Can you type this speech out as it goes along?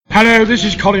Hello, this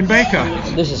is Colin Baker.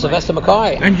 This is Sylvester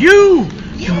McCoy. And you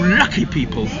lucky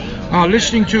people, are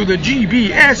listening to the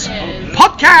GBS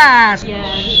podcast.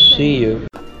 See you.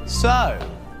 So,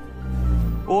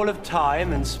 all of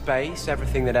time and space,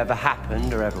 everything that ever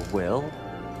happened or ever will,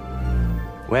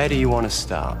 where do you want to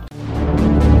start?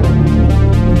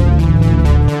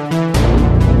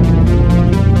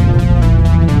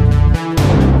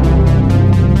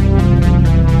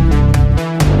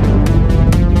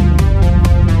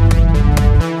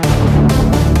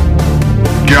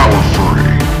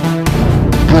 Gallifrey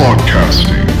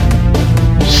Broadcasting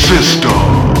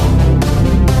System.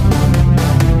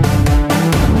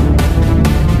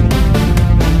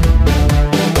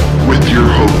 With your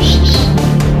hosts,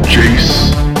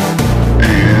 Jace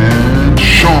and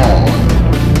Sean.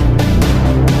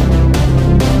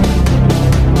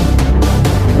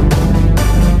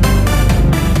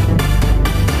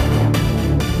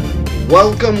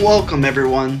 Welcome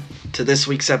everyone to this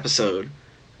week's episode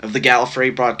of the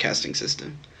Gallifrey Broadcasting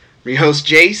System. I'm your host,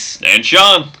 Jace. And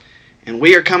Sean. And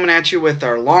we are coming at you with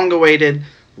our long-awaited,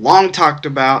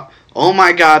 long-talked-about, oh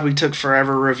my god, we took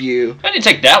forever review. That didn't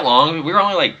take that long. We were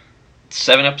only like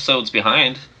 7 episodes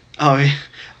behind. Oh,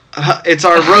 it's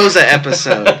our Rosa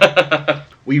episode.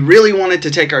 We really wanted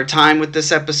to take our time with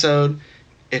this episode.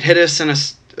 It hit us in a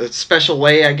special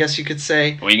way, I guess you could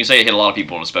say. Well, you can say it hit a lot of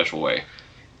people in a special way.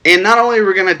 And not only are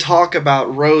we going to talk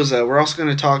about Rosa, we're also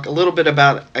going to talk a little bit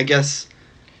about, I guess,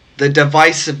 the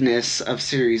divisiveness of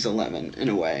Series 11, in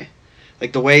a way.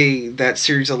 Like the way that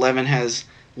Series 11 has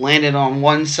landed on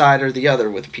one side or the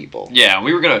other with people. Yeah,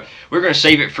 we were gonna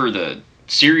save it for the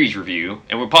series review,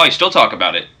 and we'll probably still talk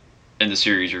about it in the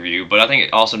series review, but I think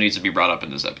it also needs to be brought up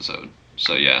in this episode.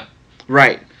 So, yeah.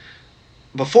 Right.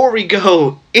 Before we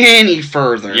go any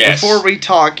further, Yes. before we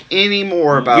talk any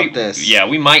more about this. Yeah,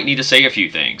 we might need to say a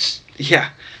few things.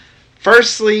 Yeah.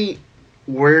 Firstly,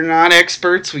 we're not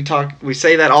experts. We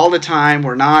say that all the time.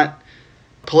 We're not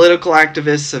political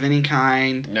activists of any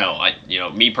kind. No,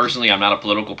 me personally, I'm not a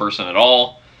political person at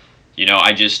all. We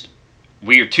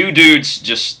are two dudes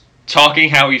just talking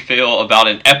how we feel about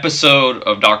an episode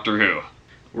of Doctor Who.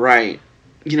 Right.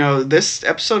 This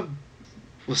episode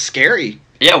was scary.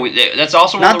 Yeah, that's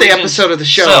also one not of the reasons episode of the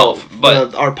show,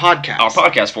 but our podcast. Our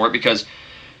podcast for it, because,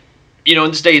 in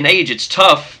this day and age, it's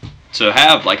tough to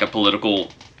have, like, a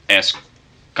political-esque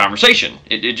conversation.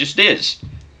 It just is.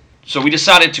 So we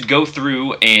decided to go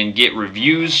through and get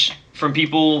reviews from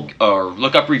people, or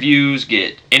look up reviews,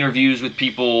 get interviews with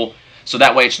people, so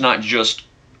that way it's not just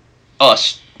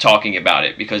us talking about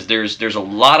it, because there's a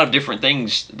lot of different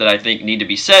things that I think need to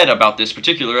be said about this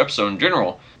particular episode in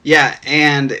general. Yeah,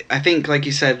 and I think, like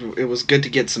you said, it was good to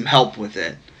get some help with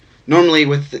it. Normally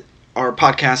with our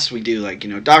podcasts, we do,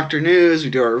 Doctor News, we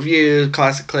do our reviews,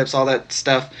 classic clips, all that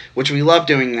stuff, which we love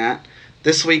doing that.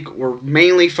 This week, we're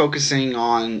mainly focusing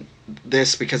on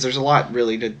this because there's a lot,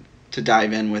 really, to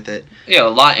dive in with it. Yeah, a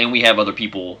lot, and we have other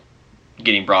people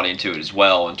getting brought into it as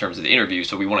well in terms of the interview,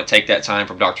 so we want to take that time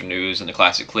from Doctor News and the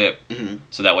classic clip,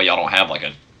 so that way y'all don't have, like,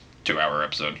 a 2-hour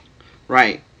episode.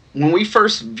 Right. When we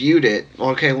first viewed it,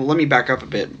 let me back up a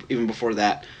bit, even before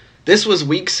that. This was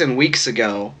weeks and weeks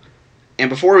ago, and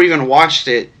before we even watched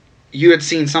it, you had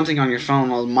seen something on your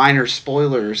phone, a minor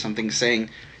spoiler or something, saying,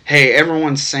 hey,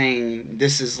 everyone's saying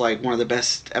this is, like, one of the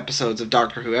best episodes of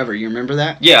Doctor Who ever. You remember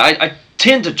that? Yeah, I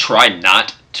tend to try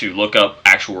not to look up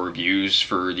actual reviews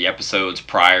for the episodes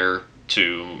prior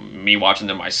to me watching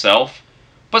them myself.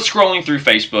 But scrolling through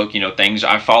Facebook, things,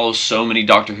 I follow so many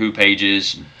Doctor Who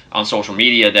pages on social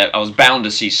media that I was bound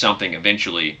to see something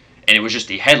eventually. And it was just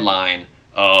the headline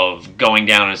of going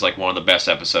down as, like, one of the best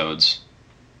episodes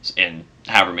in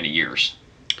however many years.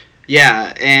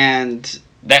 Yeah, and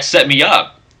that set me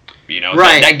up.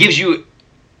 Right. That gives you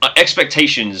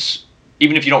expectations,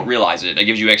 even if you don't realize it. It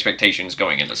gives you expectations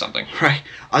going into something. Right.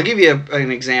 I'll give you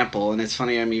an example, and it's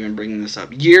funny I'm even bringing this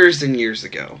up. Years and years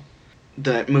ago,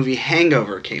 that movie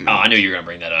Hangover came out. Oh, I knew you were going to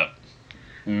bring that up.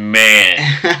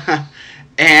 Man.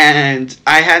 And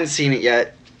I hadn't seen it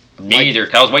yet. Me either,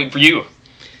 'cause I was waiting for you.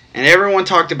 And everyone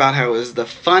talked about how it was the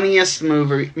funniest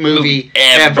movie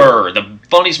ever. The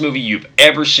funniest movie you've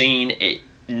ever seen.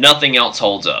 Nothing else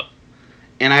holds up.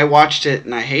 And I watched it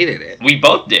and I hated it. We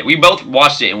both did. We both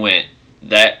watched it and went,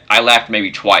 I laughed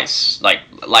maybe twice. Like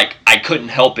I couldn't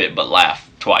help it but laugh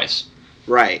twice.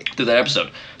 Right. Through that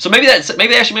episode. So maybe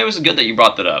it was good that you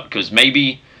brought that up, because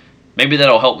maybe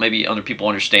that'll help maybe other people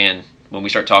understand when we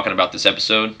start talking about this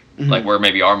episode, like where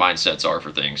maybe our mindsets are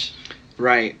for things.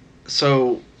 Right.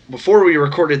 So before we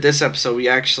recorded this episode, we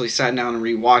actually sat down and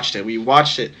rewatched it. We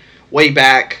watched it way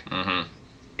back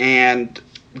and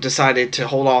decided to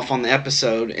hold off on the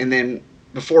episode. And then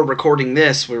before recording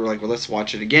this, we were like, well, let's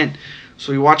watch it again.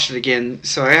 So we watched it again.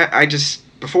 So I just,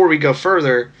 before we go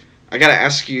further, I got to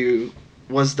ask you,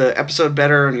 was the episode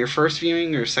better on your first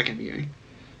viewing or second viewing?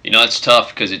 You know, it's tough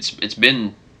because it's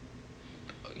been,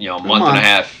 you know, a month and a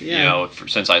half, yeah. you know,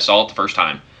 since I saw it the first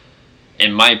time.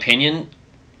 In my opinion,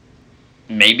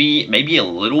 maybe a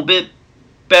little bit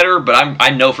better, but I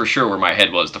know for sure where my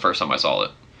head was the first time I saw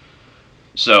it.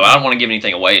 So I don't want to give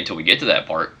anything away until we get to that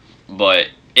part. But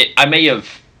I may have,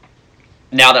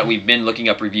 now that we've been looking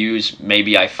up reviews,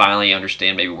 maybe I finally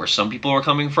understand maybe where some people are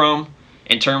coming from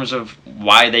in terms of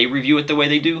why they review it the way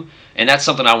they do. And that's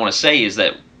something I want to say is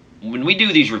that when we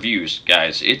do these reviews,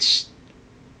 guys, it's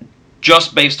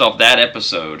just based off that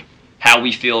episode, how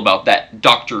we feel about that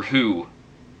Doctor Who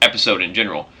episode in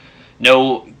general.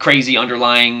 No crazy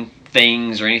underlying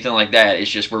things or anything like that. It's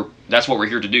just that's what we're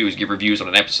here to do, is give reviews on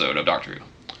an episode of Doctor Who.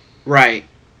 Right.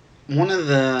 One of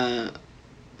the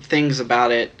things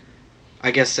about it,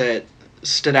 I guess, that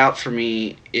stood out for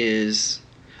me is...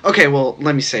 Okay, well,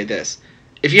 let me say this.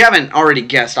 If you haven't already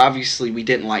guessed, obviously we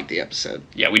didn't like the episode.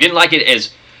 Yeah, we didn't like it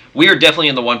as... We are definitely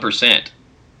in the 1%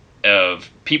 of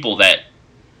people that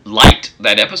liked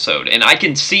that episode. And I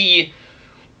can see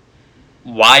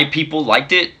why people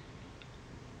liked it,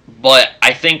 but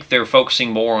I think they're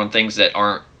focusing more on things that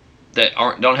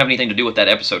don't have anything to do with that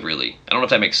episode, really. I don't know if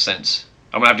that makes sense.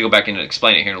 I'm going to have to go back in and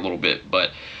explain it here in a little bit,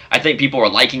 but I think people are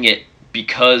liking it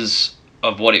because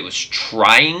of what it was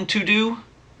trying to do,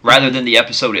 rather than the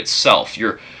episode itself.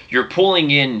 You're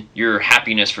pulling in your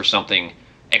happiness for something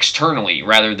externally,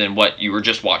 rather than what you were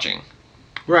just watching.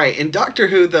 Right. In Doctor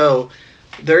Who, though,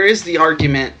 there is the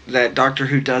argument that Doctor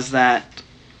Who does that,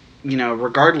 you know,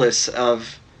 regardless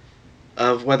of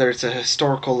whether it's a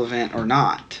historical event or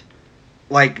not.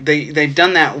 Like, they've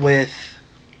done that with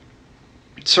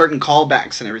certain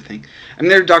callbacks and everything. I mean,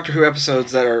 there are Doctor Who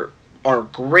episodes that are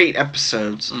great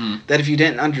episodes that if you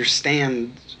didn't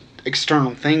understand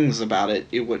external things about it,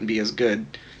 it wouldn't be as good.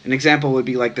 An example would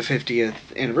be like the 50th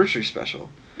anniversary special.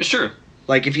 It's true.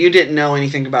 Like, if you didn't know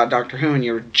anything about Doctor Who and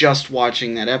you were just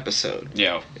watching that episode,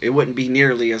 Yeah. it wouldn't be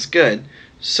nearly as good.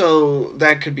 So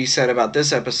that could be said about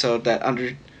this episode, that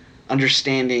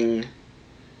understanding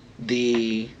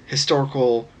the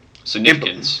historical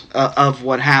Significance. of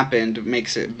what happened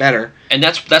makes it better. And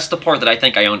that's the part that I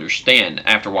think I understand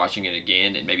after watching it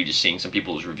again and maybe just seeing some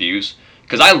people's reviews.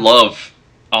 Because I love,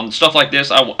 on stuff like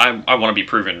this, I want to be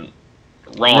proven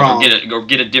wrong. Or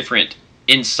get a different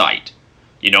insight.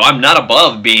 You know, I'm not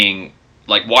above being,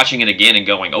 like, watching it again and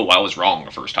going, oh, I was wrong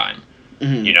the first time.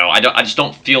 Mm-hmm. You know, I just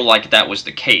don't feel like that was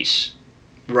the case.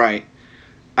 Right.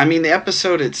 I mean, the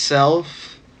episode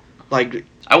itself, like...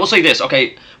 I will say this,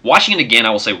 okay, watching it again,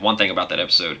 I will say one thing about that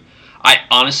episode. I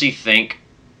honestly think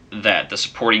that the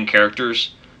supporting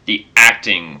characters, the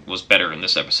acting was better in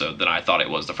this episode than I thought it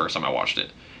was the first time I watched it.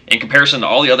 In comparison to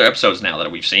all the other episodes now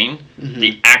that we've seen,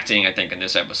 the acting, I think, in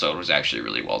this episode was actually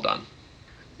really well done.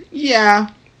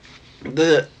 Yeah.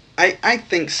 I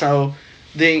think so.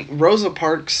 The Rosa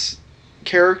Parks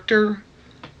character,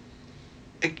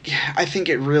 I think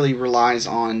it really relies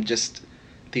on just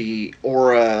the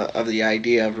aura of the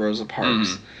idea of Rosa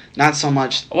Parks. Not so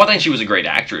much... Well, I think she was a great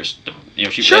actress. You know,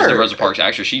 she was the Rosa Parks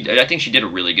actress. I think she did a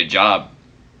really good job.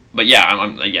 But yeah,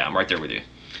 I'm right there with you.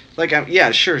 Like,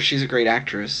 yeah, sure, she's a great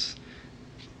actress.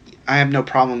 I have no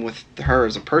problem with her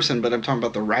as a person, but I'm talking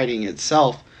about the writing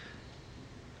itself.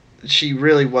 She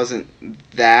really wasn't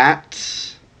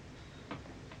that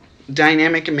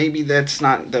dynamic, and maybe that's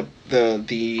not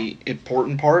the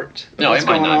important part. No, it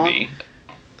might not be.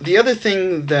 The other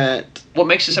thing that... What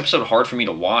makes this episode hard for me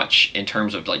to watch in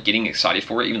terms of, like, getting excited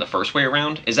for it, even the first way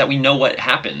around, is that we know what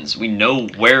happens. We know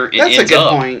where it ends up. That's a good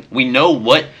point. We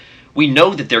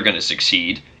know that they're going to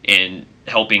succeed in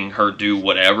helping her do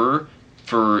whatever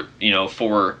for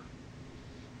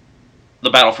the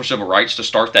battle for civil rights, to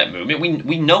start that movement.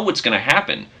 We know what's going to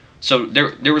happen. So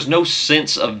there was no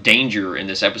sense of danger in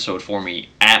this episode for me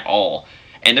at all.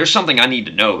 And there's something I need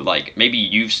to know. Like, maybe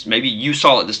you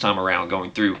saw it this time around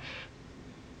going through,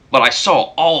 but I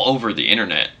saw all over the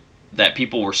internet that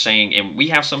people were saying, and we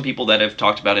have some people that have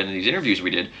talked about it in these interviews we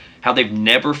did, how they've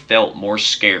never felt more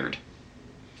scared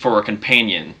for a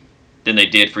companion than they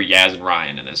did for Yaz and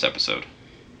Ryan in this episode.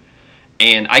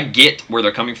 And I get where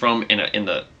they're coming from in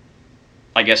the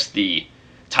I guess the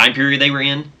time period they were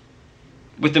in,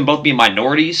 with them both being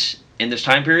minorities in this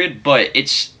time period, but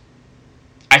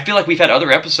I feel like we've had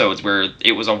other episodes where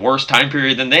it was a worse time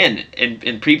period than then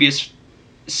in previous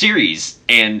series,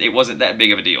 and it wasn't that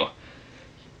big of a deal.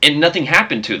 And nothing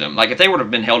happened to them. Like, if they would have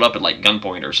been held up at, like,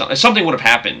 gunpoint or something, if something would have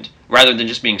happened, rather than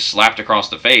just being slapped across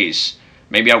the face,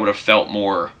 maybe I would have felt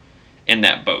more in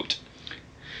that boat.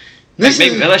 This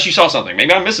Maybe, is, unless you saw something.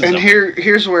 Maybe I'm missing and something.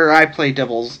 here's where I play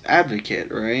devil's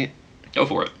advocate, right? Go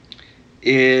for it.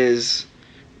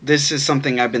 This is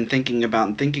something I've been thinking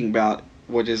about,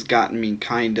 what has gotten me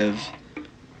kind of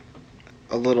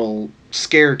a little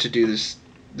scared to do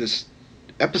this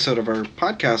episode of our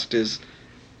podcast is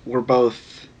we're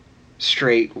both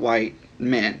straight white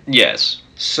men. Yes.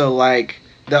 So like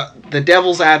the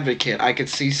devil's advocate, I could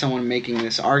see someone making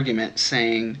this argument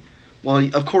saying,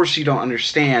 well, of course you don't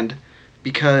understand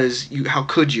because how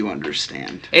could you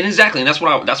understand? And exactly, and that's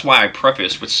why I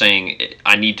preface with saying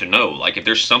I need to know. Like if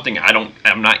there's something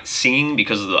I'm not seeing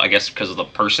because of the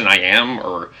person I am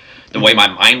or the way my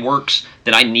mind works,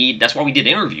 then that's why we did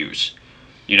interviews.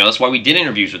 You know, that's why we did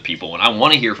interviews with people, and I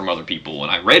want to hear from other people,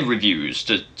 and I read reviews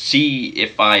to see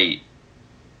if I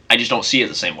just don't see it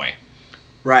the same way.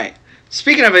 Right.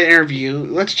 Speaking of an interview,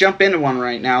 let's jump into one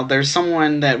right now. There's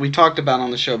someone that we talked about on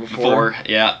the show before.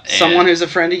 Yeah. Someone who's a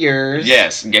friend of yours.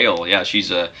 Yes, Gail. Yeah, she's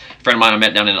a friend of mine I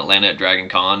met down in Atlanta at Dragon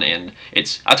Con, and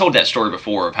I told that story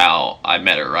before of how I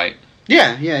met her, right?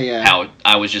 Yeah. How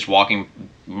I was just walking,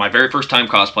 my very first time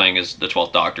cosplaying as the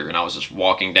 12th Doctor, and I was just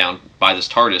walking down by this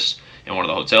TARDIS in one of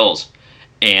the hotels,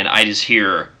 and I just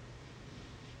hear,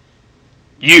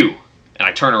 you, and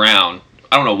I turn around.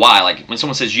 I don't know why. Like when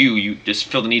someone says you just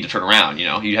feel the need to turn around. You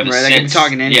know, you have this sense. Right, I can be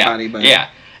talking to anybody, but yeah.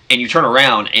 And you turn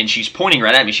around and she's pointing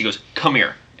right at me. She goes, "Come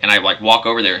here." And I like walk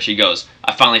over there and she goes,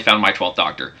 "I finally found my 12th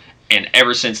Doctor." And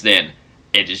ever since then,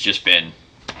 it has just been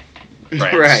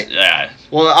friends. Right. Yeah.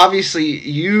 Well, obviously,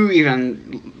 you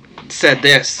even said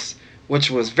this,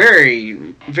 which was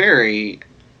very, very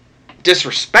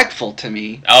disrespectful to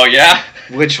me. Oh yeah.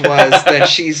 Which was that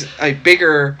she's a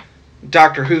bigger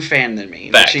Doctor Who fan than me.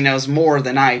 That she knows more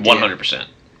than I do. 100%.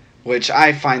 Which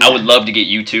I find. I would love to get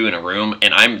you two in a room,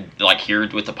 and I'm like here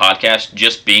with the podcast,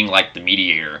 just being like the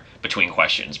mediator between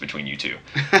questions between you two.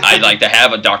 I'd like to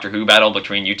have a Doctor Who battle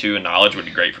between you two, and knowledge would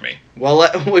be great for me. Well,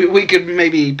 we could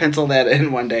maybe pencil that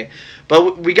in one day.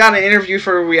 But we got an interview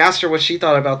we asked her what she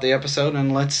thought about the episode,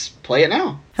 and let's play it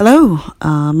now. Hello,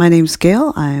 my name's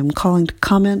Gail. I'm calling to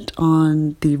comment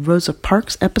on the Rosa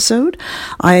Parks episode.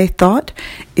 I thought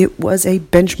it was a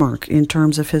benchmark in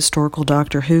terms of historical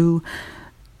Doctor Who.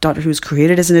 Doctor Who was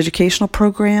created as an educational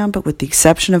program, but with the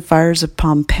exception of Fires of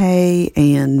Pompeii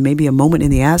and maybe a moment in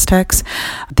the Aztecs,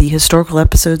 the historical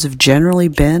episodes have generally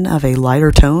been of a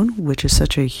lighter tone, which is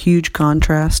such a huge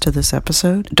contrast to this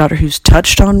episode. Doctor Who's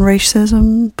touched on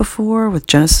racism before with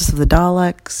Genesis of the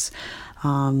Daleks,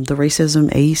 the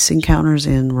racism Ace encounters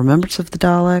in Remembrance of the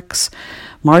Daleks.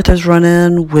 Martha's run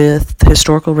in with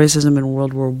historical racism in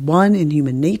World War I in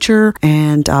Human Nature,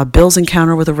 and Bill's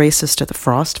encounter with a racist at the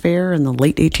Frost Fair in the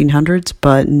late 1800s,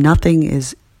 but nothing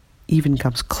even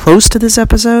comes close to this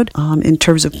episode in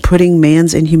terms of putting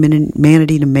man's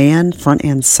inhumanity to man front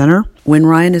and center. When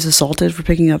Ryan is assaulted for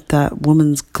picking up that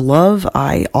woman's glove,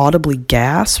 I audibly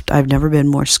gasped. I've never been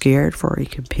more scared for a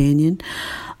companion.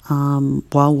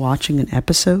 While watching an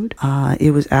episode.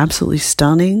 It was absolutely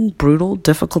stunning, brutal,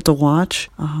 difficult to watch.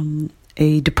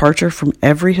 A departure from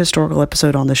every historical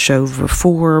episode on the show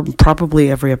before, probably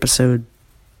every episode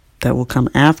that will come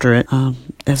after it.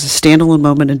 As a standalone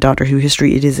moment in Doctor Who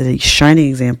history, it is a shining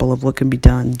example of what can be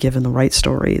done given the right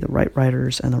story, the right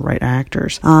writers, and the right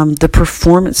actors. The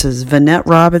performances, Vanette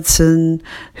Robinson,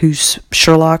 who's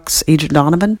Sherlock's Agent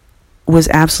Donovan, was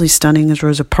absolutely stunning as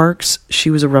Rosa Parks. She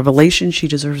was a revelation. She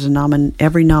deserves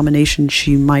every nomination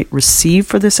she might receive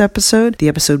for this episode. The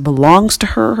episode belongs to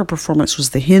her. Her performance was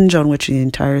the hinge on which the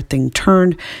entire thing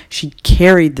turned. She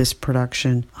carried this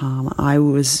production. I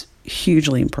was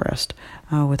hugely impressed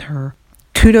with her.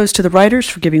 Kudos to the writers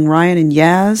for giving Ryan and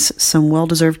Yaz some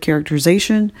well-deserved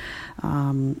characterization.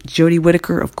 Jodie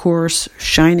Whittaker, of course,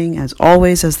 shining as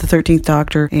always as the 13th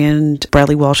Doctor, and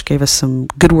Bradley Walsh gave us some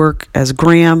good work as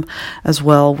Graham as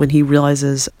well when he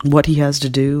realizes what he has to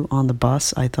do on the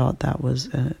bus. I thought that was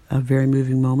a very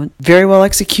moving moment. Very well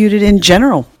executed in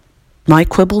general. My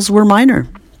quibbles were minor.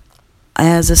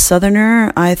 As a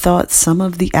Southerner, I thought some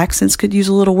of the accents could use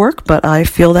a little work, but I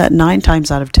feel that 9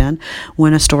 times out of 10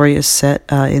 when a story is set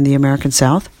in the American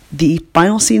South. The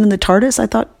final scene in the TARDIS I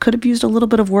thought could have used a little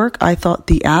bit of work. I thought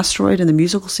the asteroid and the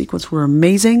musical sequence were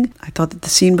amazing. I thought that the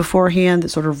scene beforehand that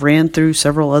sort of ran through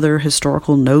several other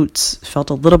historical notes felt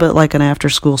a little bit like an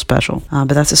after-school special, but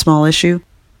that's a small issue.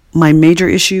 My major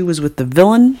issue was with the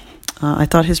villain. I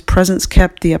thought his presence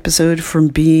kept the episode from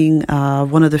being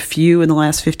one of the few in the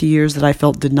last 50 years that I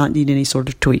felt did not need any sort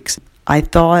of tweaks. I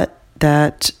thought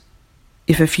that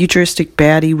if a futuristic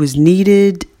baddie was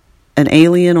needed, an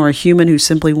alien or a human who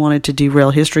simply wanted to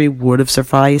derail history would have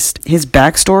sufficed. His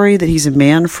backstory, that he's a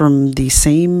man from the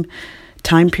same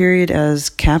time period as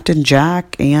Captain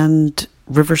Jack and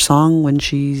River Song when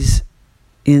she's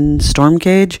in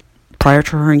Stormcage prior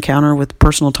to her encounter with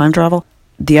personal time travel.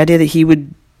 The idea that he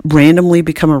would randomly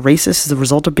become a racist as a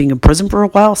result of being in prison for a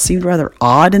while seemed rather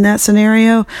odd in that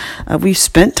scenario. We've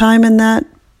spent time in that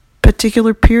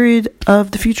particular period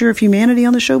of the future of humanity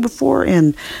on the show before,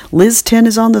 and Liz 10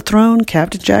 is on the throne.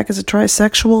 Captain Jack is a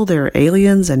trisexual. There are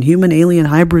aliens and human-alien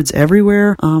hybrids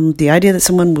everywhere. The idea that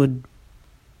someone would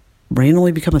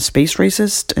randomly become a space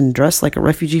racist and dress like a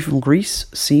refugee from Greece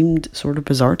seemed sort of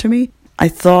bizarre to me. I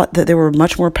thought that there were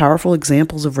much more powerful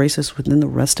examples of racism within the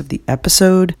rest of the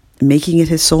episode. Making it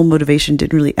his sole motivation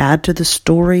didn't really add to the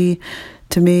story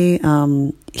to me.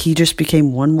 He just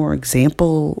became one more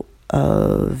example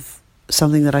of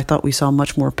something that I thought we saw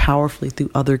much more powerfully through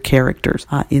other characters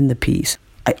in the piece.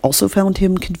 I also found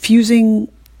him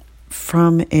confusing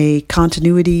from a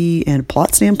continuity and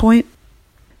plot standpoint.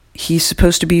 He's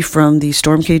supposed to be from the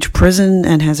Stormcage prison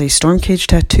and has a Stormcage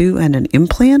tattoo and an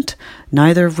implant,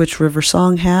 neither of which River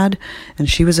Song had, and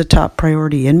she was a top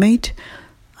priority inmate.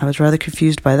 I was rather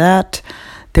confused by that.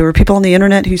 There were people on the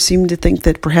internet who seemed to think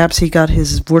that perhaps he got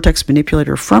his vortex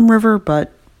manipulator from River,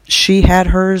 but she had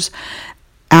hers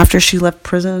after she left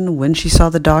prison when she saw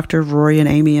the doctor, Rory, and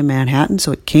Amy in Manhattan,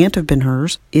 so it can't have been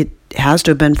hers. It has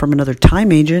to have been from another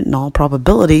time agent in all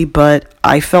probability, but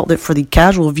I felt that for the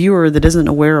casual viewer that isn't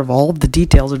aware of all of the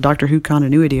details of Doctor Who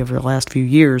continuity over the last few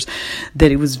years,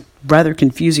 that it was rather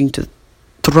confusing to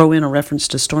throw in a reference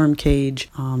to Stormcage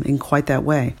in quite that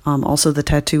way. Also the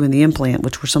tattoo and the implant,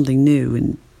 which were something new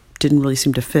and didn't really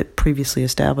seem to fit previously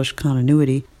established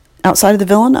continuity. Outside of the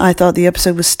villain, I thought the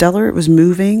episode was stellar. It was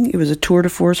moving. It was a tour de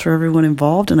force for everyone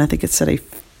involved, and I think it set a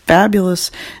fabulous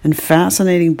and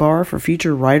fascinating bar for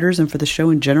future writers and for the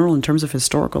show in general in terms of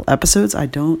historical episodes. I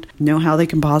don't know how they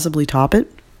can possibly top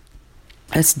it.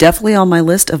 It's definitely on my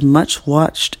list of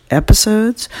much-watched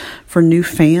episodes for new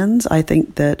fans. I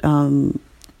think that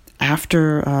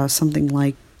after something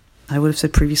like, I would have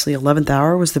said previously, 11th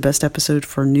Hour was the best episode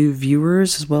for new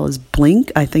viewers, as well as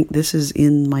Blink. I think this is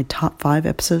in my top 5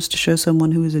 episodes to show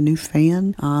someone who is a new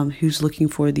fan, who's looking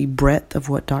for the breadth of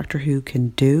what Doctor Who can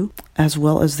do, as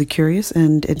well as the curious,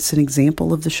 and it's an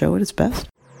example of the show at its best.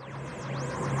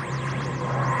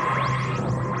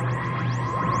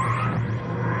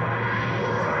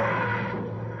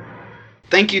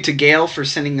 Thank you to Gail for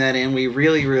sending that in. We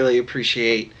really, really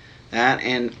appreciate that.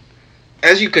 And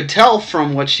as you could tell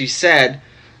from what she said,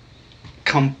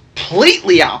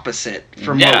 completely opposite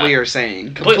from what we are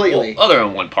saying. Completely. Well, other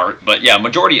than one part, but yeah,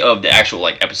 majority of the actual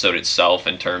episode itself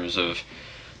in terms of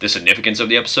the significance of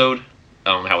the episode,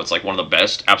 how it's one of the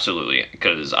best, absolutely,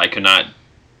 because I could not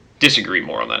disagree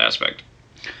more on that aspect.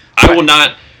 I will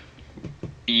not,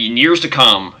 in years to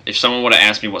come, if someone would have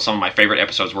asked me what some of my favorite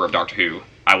episodes were of Doctor Who,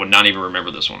 I would not even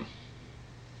remember this one.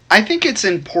 I think it's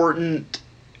important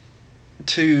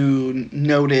to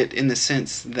note it in the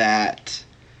sense that,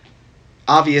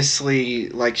 obviously,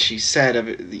 like she said,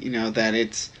 that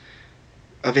it's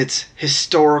of its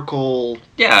historical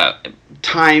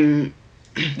time.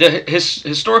 The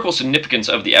historical significance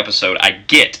of the episode, I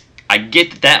get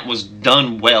that was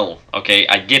done well. Okay,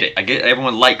 I get it.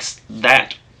 Everyone likes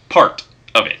that part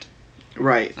of it.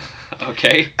 Right.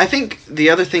 Okay. I think the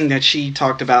other thing that she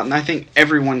talked about, and I think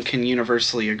everyone can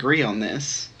universally agree on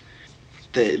this,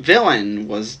 the villain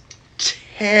was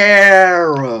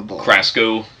terrible.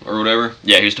 Krasko or whatever.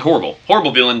 Yeah, he was horrible.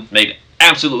 Horrible villain. Made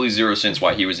absolutely zero sense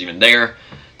why he was even there.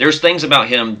 There's things about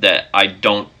him that I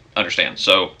don't understand.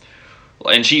 So,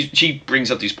 and she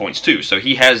brings up these points too. So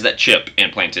he has that chip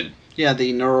implanted. Yeah,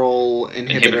 the neural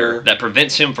inhibitor that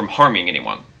prevents him from harming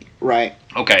anyone. Right.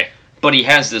 Okay. But he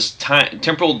has this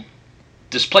temporal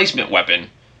displacement weapon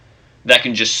that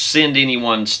can just send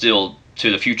anyone still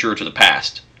to the future or to the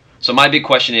past. So my big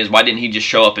question is, why didn't he just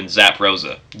show up and zap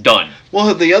Rosa? Done.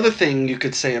 Well, the other thing you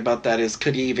could say about that is,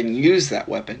 could he even use that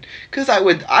weapon? Because I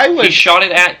would. He shot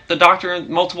it at the Doctor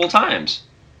multiple times.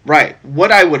 Right.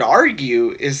 What I would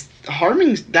argue is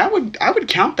harming. I would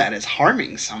count that as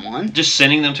harming someone. Just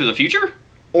sending them to the future?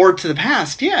 Or to the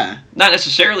past, yeah. Not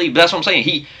necessarily, but that's what I'm saying.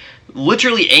 He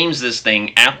literally aims this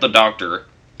thing at the Doctor,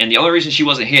 and the only reason she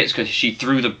wasn't hit is because she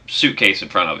threw the suitcase in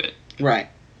front of it. Right.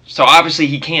 So obviously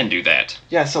he can do that.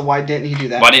 Yeah, so why didn't he do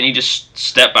that? Why didn't he just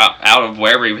step out of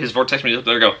wherever his vortex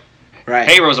manipulator go? Right.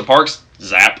 Hey, Rosa Parks.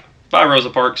 Zap. Bye, Rosa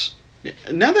Parks.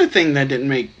 Another thing that didn't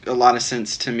make a lot of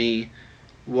sense to me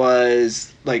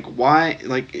was, why,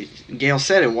 Gail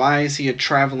said it, why is he a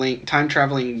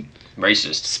time-traveling...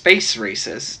 racist. Space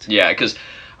racist. Yeah, because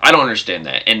I don't understand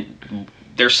that. And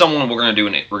there's someone we're gonna do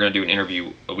an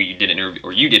interview. You did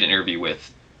an interview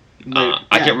with. I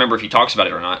can't remember if he talks about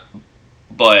it or not.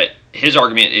 But his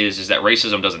argument is that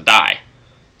racism doesn't die.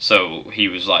 So he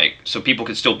was like, so people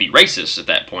could still be racist at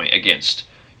that point against,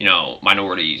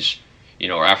 minorities,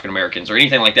 or African Americans or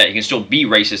anything like that. You can still be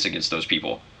racist against those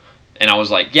people. And I was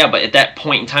like, yeah, but at that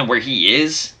point in time where he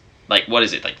is, like, what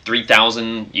is it, like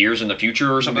 3,000 years in the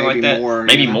future or something like that?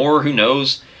 Maybe more, who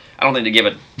knows? I don't think they give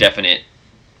a definite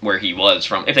where he was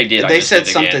from. If they did, they said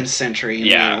something century.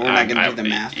 Yeah, we're not going to do the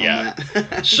math on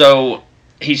that. So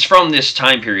he's from this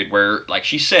time period where, like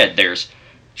she said, there's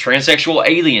transsexual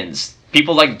aliens,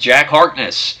 people like Jack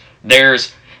Harkness.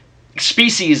 There's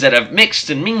species that have mixed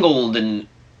and mingled, and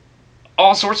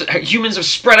all sorts of humans have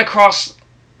spread across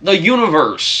the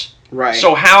universe. Right.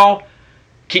 So how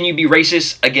can you be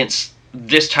racist against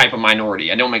this type of minority?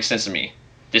 It don't make sense to me.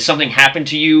 Did something happen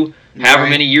to you however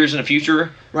many years in the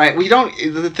future? Right. We don't.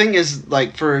 The thing is,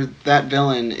 like, for that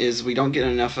villain, is we don't get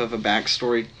enough of a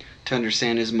backstory to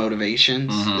understand his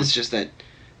motivations. Mm-hmm. It's just that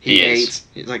he hates.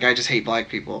 He's like, I just hate black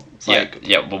people. It's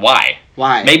yeah, but why?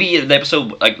 Why? Maybe the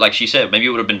episode, like she said, maybe it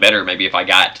would have been better. Maybe if I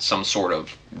got some sort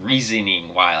of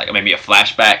reasoning why, like maybe a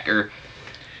flashback or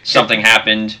something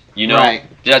happened. Right.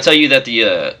 Did I tell you that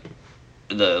the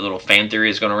little fan theory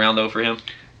is going around though for him?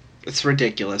 It's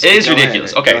ridiculous. It is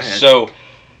ridiculous. Okay, so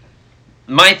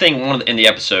my thing in the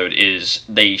episode is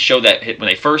they show that when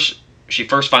she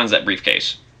first finds that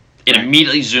briefcase, it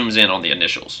immediately zooms in on the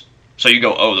initials. So you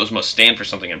go, oh, those must stand for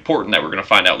something important that we're going to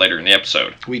find out later in the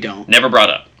episode. We don't. Never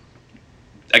brought up.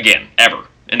 Again, ever.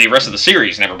 And the rest of the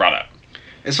series never brought up.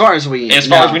 As far as we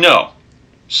know.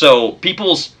 So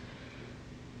people's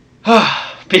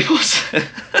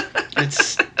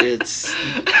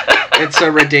it's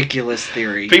a ridiculous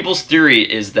theory. People's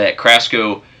theory is that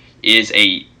Krasko is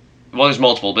there's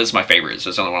multiple, but it's my favorite, so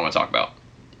it's the only one I want to talk about.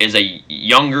 Is a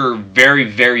younger, very,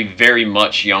 very, very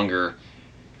much younger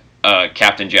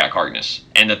Captain Jack Harkness.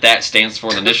 And that stands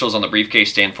for, the initials on the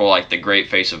briefcase stand for, like, the great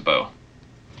face of Bo.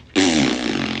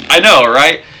 I know,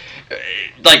 right?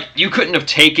 Like, you couldn't have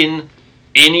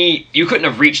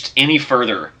reached any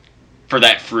further for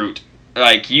that fruit.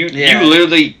 Like, you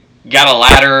literally got a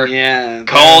ladder,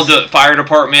 called the fire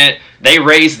department, they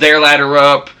raised their ladder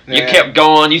up, you kept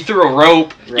going, you threw a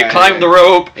rope, you climbed the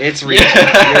rope. It's reaching.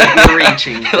 You're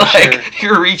reaching.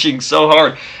 You're reaching so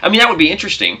hard. I mean, that would be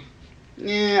interesting.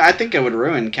 Yeah, I think it would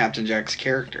ruin Captain Jack's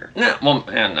character. No, well,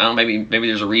 I don't know, maybe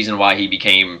there's a reason why he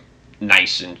became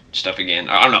nice and stuff again.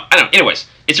 I don't know. Anyways,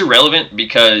 it's irrelevant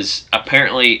because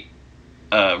apparently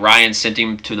Ryan sent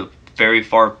him to the very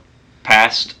far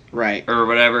past. Right. Or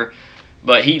whatever.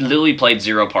 But he literally played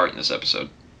zero part in this episode.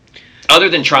 Other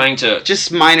than trying to...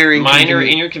 Just minor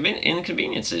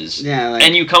inconveniences. Yeah.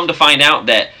 And you come to find out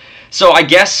that... So I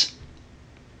guess,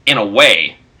 in a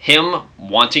way, him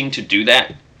wanting to do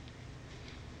that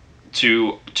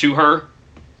to her,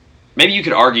 maybe you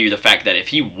could argue the fact that if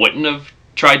he wouldn't have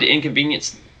tried to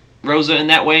inconvenience Rosa in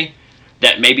that way,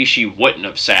 that maybe she wouldn't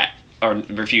have sat or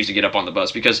refused to get up on the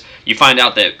bus, because you find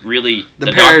out that really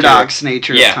the paradox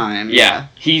nature of time. Yeah.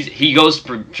 He goes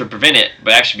to prevent it,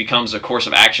 but actually becomes a course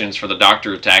of actions for the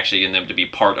Doctor to actually get them to be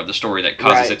part of the story that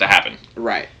causes it to happen.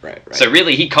 Right. So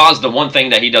really, he caused the one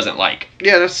thing that he doesn't like.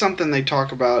 Yeah, that's something they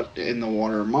talk about in The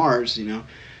Water of Mars.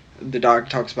 The Doctor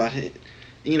talks about it.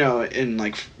 In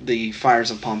like the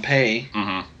fires of Pompeii,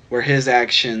 where his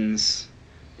actions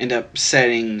end up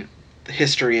setting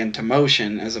history into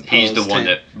motion, as opposed he's the one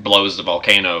that blows the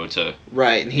volcano to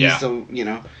and he's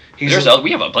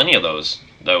we have plenty of those,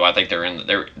 though. I think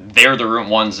they're the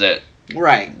ones that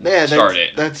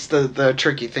started. That's the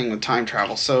tricky thing with time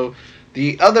travel. So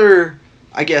the other,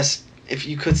 I guess, if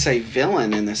you could say,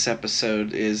 villain in this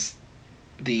episode is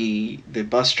the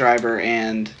bus driver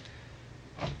and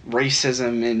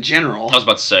racism in general. I was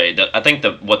about to say that I think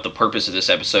what the purpose of this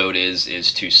episode is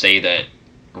to say that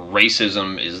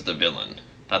racism is the villain.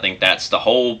 I think that's the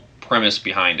whole premise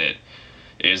behind it,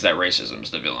 is that racism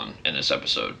is the villain in this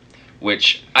episode.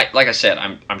 Which, like I said,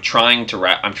 I'm trying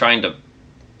to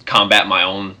combat my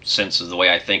own sense of the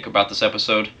way I think about this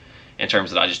episode, in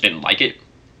terms that I just didn't like it.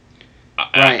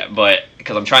 But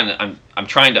because I'm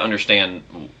trying to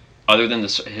understand, other than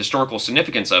the historical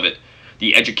significance of it,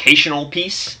 the educational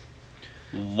piece,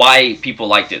 why people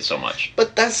liked it so much.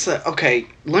 But that's okay.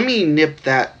 Let me nip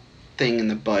that thing in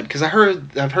the bud, because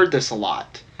I've heard this a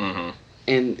lot. Mm-hmm.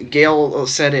 And Gail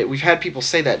said it. We've had people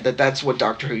say that's what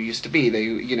Doctor Who used to be. They,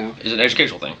 it's an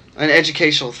educational thing. An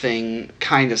educational thing,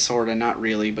 kind of, sort of, not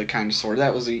really, but kind of, sort of.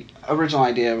 That was the original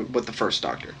idea with the first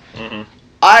Doctor. Mm-hmm.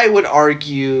 I would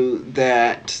argue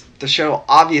that the show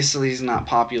obviously is not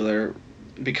popular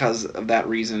because of that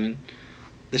reason.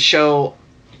 The show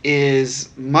is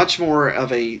much more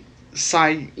of a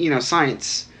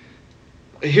science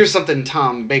here's something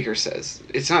Tom Baker says.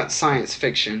 It's not science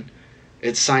fiction.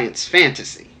 It's science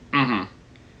fantasy. Mm-hmm.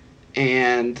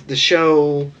 And the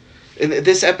show,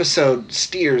 this episode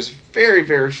steers very,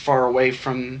 very far away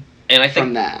from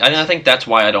that. And I think that's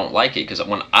why I don't like it, because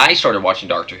when I started watching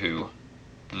Doctor Who,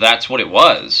 that's what it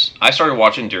was. I started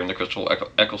watching during the Crystal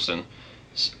Eccleston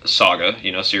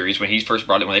saga, series when they first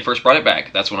brought it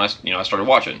back. That's when I started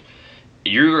watching.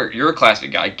 You're a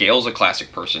classic guy. Gail's a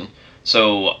classic person.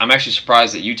 So I'm actually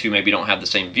surprised that you two maybe don't have the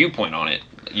same viewpoint on it.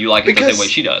 You like it the way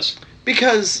she does.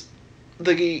 Because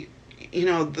the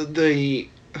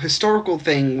historical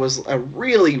thing was a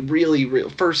really, really real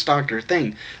first Doctor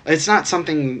thing. It's not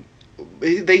something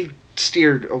they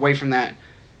steered away from that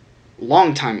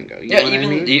long time ago. You know what I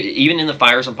mean? Even in the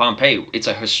fires in Pompeii, it's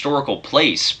a historical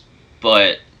place,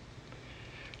 but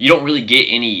you don't really get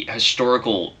any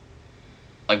historical,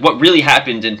 like what really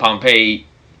happened in Pompeii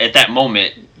at that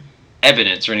moment,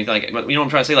 evidence or anything like that. You know what I'm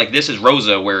trying to say? Like, this is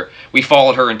Rosa, where we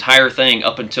followed her entire thing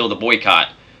up until the boycott,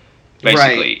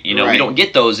 basically. Right. We don't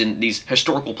get those in these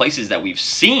historical places that we've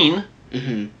seen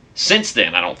Mm-hmm. since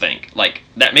then, I don't think. Like,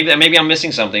 maybe I'm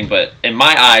missing something, but in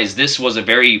my eyes, this was a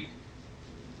very,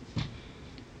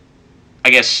 I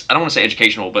guess, I don't want to say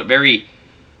educational, but very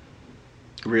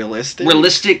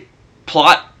realistic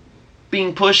plot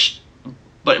being pushed.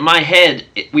 But in my head,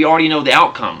 we already know the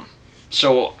outcome.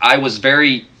 So I was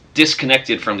very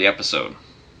disconnected from the episode.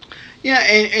 Yeah,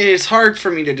 and it's hard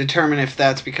for me to determine if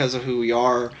that's because of who we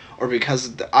are or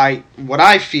because what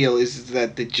I feel is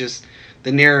that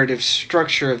the narrative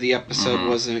structure of the episode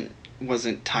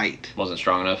wasn't tight. Wasn't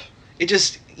strong enough. It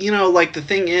just, like the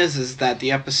thing is that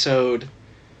the episode,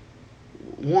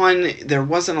 one, there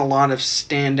wasn't a lot of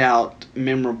standout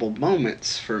memorable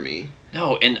moments for me.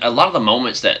 No, and a lot of the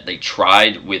moments that they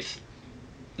tried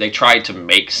to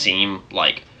make seem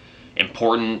like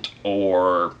important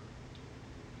or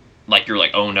like you're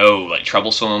like, oh no, like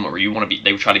troublesome, or you want to be,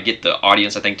 they would try to get the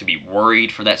audience, I think, to be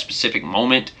worried for that specific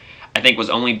moment, I think was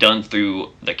only done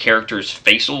through the characters'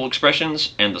 facial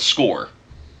expressions and the score.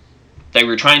 They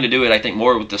were trying to do it, I think,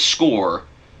 more with the score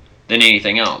than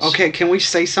anything else. Okay, can we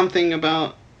say something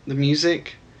about the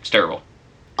music? It's terrible.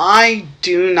 I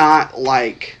do not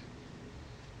like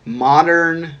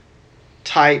modern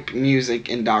type music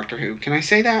in Doctor Who. Can I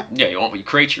say that? Yeah, you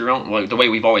create your own, like, the way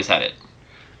we've always had it.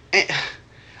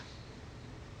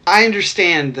 I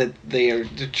understand that they're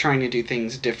trying to do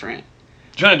things different.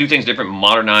 Trying to do things different,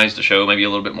 modernize the show maybe a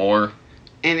little bit more.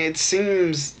 And it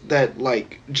seems that,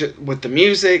 like, with the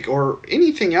music or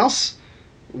anything else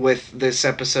with this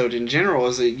episode in general,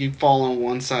 is that you fall on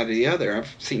one side or the other.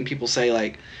 I've seen people say,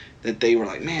 like, that they were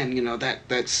like, man,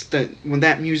 that's when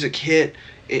that music hit,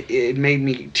 it made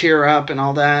me tear up and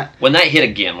all that. When that hit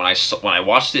again, when I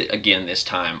watched it again this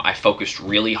time, I focused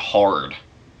really hard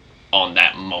on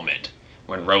that moment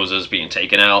when Rosa's being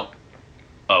taken out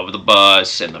of the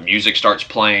bus and the music starts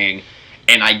playing,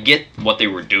 and I get what they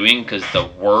were doing because the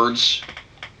words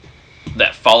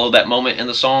that follow that moment in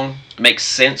the song make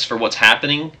sense for what's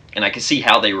happening, and I can see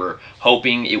how they were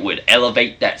hoping it would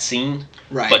elevate that scene.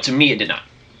 Right. But to me, it did not.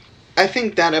 I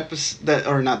think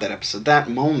that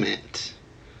moment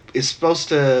is supposed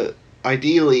to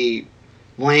ideally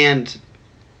land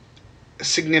a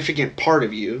significant part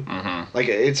of you. Mm-hmm. Like,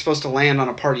 it's supposed to land on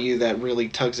a part of you that really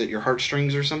tugs at your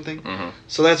heartstrings or something. Mm-hmm.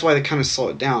 So that's why they kind of slow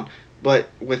it down. But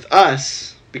with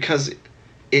us, because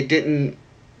it didn't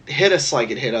hit us like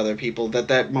it hit other people,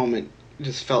 that moment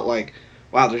just felt like,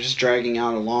 wow, they're just dragging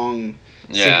out a long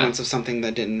sequence of something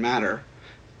that didn't matter.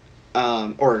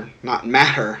 Or not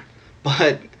matter,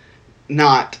 but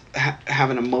not have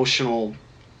an emotional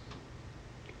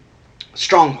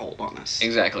stronghold on us.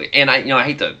 Exactly. And I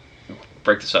hate to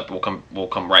break this up. We'll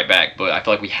come right back, but I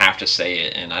feel like we have to say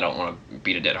it, and I don't want to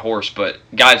beat a dead horse. But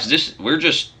guys, this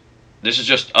is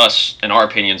just us and our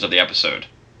opinions of the episode.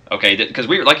 Okay, because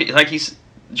we were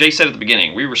Jay said at the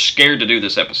beginning, we were scared to do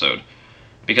this episode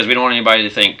because we don't want anybody to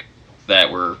think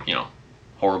that we're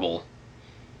horrible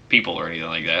people or anything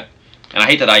like that. And I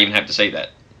hate that I even have to say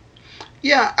that.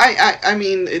 Yeah, I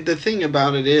mean, the thing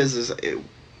about it is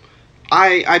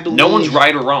I believe... No one's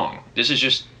right or wrong. This is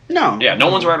just... No. Yeah, no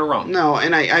one's right or wrong. No,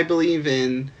 and I believe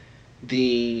in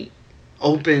the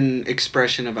open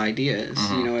expression of ideas.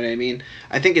 Mm-hmm. You know what I mean?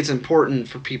 I think it's important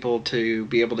for people to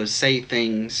be able to say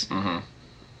things, Mm-hmm.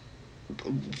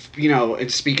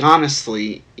 And speak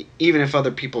honestly, even if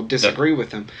other people disagree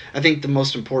with them. I think the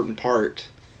most important part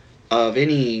of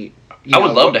any... I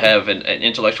would love to have an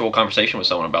intellectual conversation with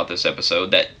someone about this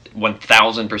episode that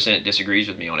 1,000% disagrees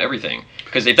with me on everything.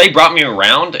 Because if they brought me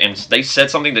around and they said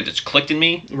something that just clicked in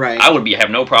me, right, I would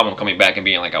have no problem coming back and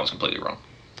being like I was completely wrong.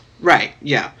 Right,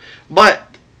 yeah.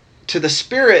 But to the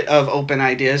spirit of open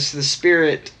ideas, to the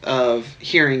spirit of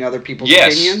hearing other people's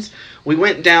Yes. opinions, we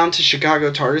went down to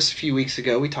Chicago TARDIS a few weeks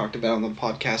ago. We talked about it on the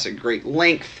podcast at great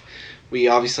length. We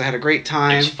obviously had a great It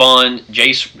time. was fun.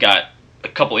 Jace got a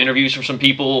couple interviews from some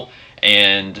people,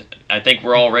 and I think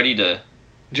we're all ready to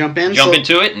Jump jump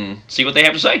into it and see what they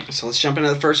have to say. So let's jump into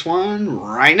the first one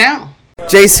right now.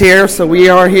 Jace here. So we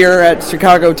are here at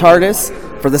Chicago TARDIS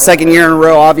for the second year in a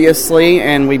row, obviously,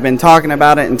 and we've been talking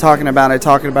about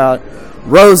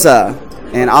Rosa.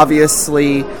 And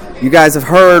obviously, you guys have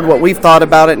heard what we've thought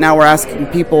about it. Now we're asking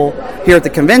people here at the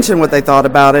convention what they thought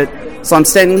about it. So I'm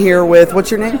standing here with, what's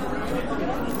your name?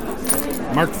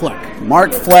 Mark Fleck.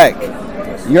 Mark Fleck.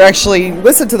 You actually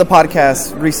listened to the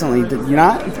podcast recently, did you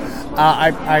not?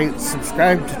 I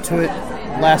subscribed to it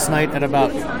last night at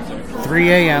about 3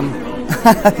 a.m.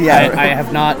 Yeah. I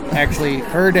have not actually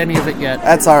heard any of it yet.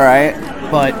 That's all right.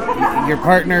 But your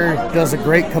partner does a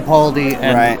great Capaldi,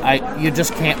 and Right. you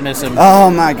just can't miss him.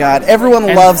 Oh my God! Everyone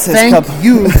And loves his thank Capaldi.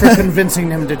 you for convincing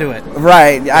him to do it.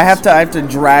 Right, I have to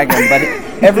drag him, but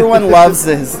everyone loves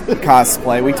his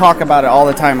cosplay. We talk about it all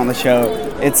the time on the show.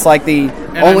 It's like the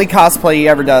only cosplay he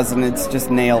ever does, and it's just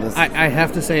nailed. I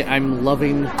have to say, I'm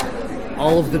loving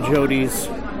all of the Jodies.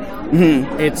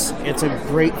 Mm-hmm. It's a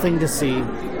great thing to see.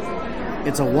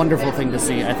 It's a wonderful thing to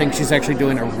see. I think she's actually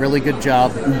doing a really good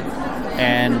job.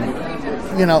 And,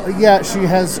 yeah, she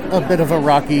has a bit of a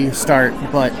rocky start,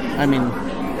 but, I mean,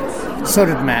 so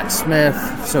did Matt Smith,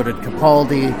 so did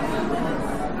Capaldi.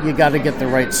 You got to get the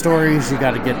right stories, you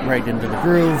got to get right into the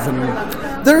groove,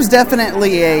 and there's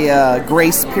definitely a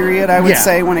grace period, I would Yeah.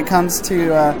 say, when it comes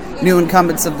to new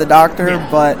incumbents of the Doctor, Yeah.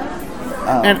 but...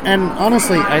 And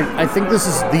honestly, I think this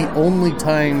is the only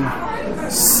time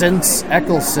since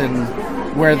Eccleston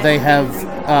where they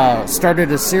have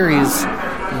started a series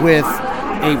with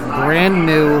a brand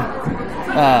new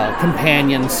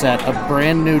companion set, a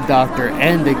brand new Doctor,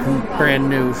 and a brand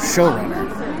new showrunner.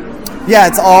 Yeah,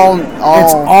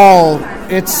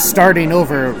 It's starting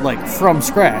over, like, from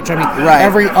scratch. I mean, Right.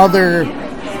 every other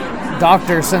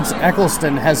Doctor since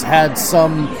Eccleston has had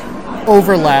some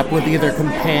overlap with either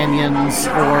companions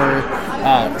or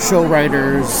show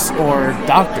writers or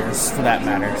doctors, for that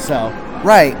matter. So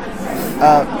Right.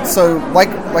 So,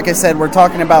 like I said, we're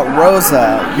talking about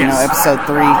Rosa, Yes. episode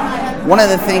 3. One of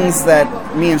the things that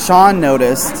me and Sean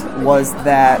noticed was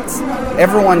that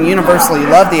everyone universally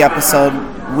loved the episode.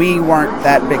 We weren't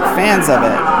that big fans of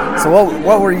it. So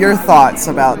what were your thoughts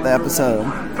about the episode?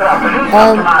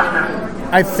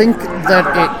 I think that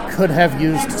it could have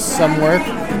used some work.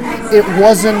 It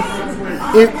wasn't.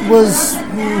 It was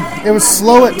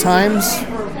slow at times.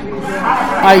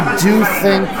 I do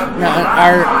think. Now,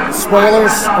 are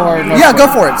spoilers or no? Yeah, go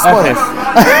spoilers? for it. Spoilers.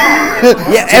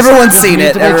 Okay. Yeah, everyone's Just seen need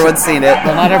it. to make Everyone's sure. seen it.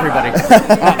 Well, not everybody.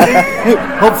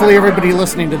 Hopefully, everybody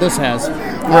listening to this has.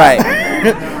 Right.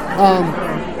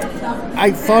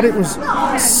 I thought it was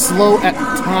slow at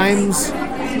times,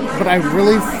 but I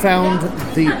really found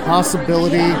the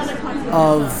possibility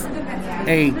of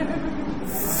a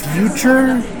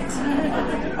future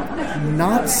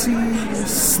Nazi /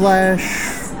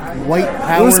 white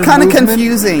power It was kind of movement.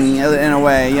 confusing in a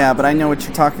way, yeah, but I know what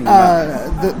you're talking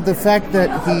about. The fact that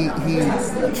he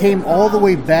came all the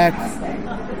way back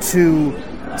to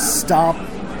stop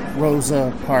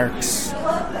Rosa Parks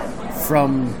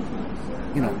from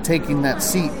taking that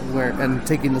seat and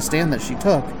taking the stand that she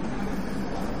took.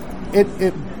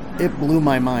 It blew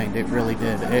my mind. It really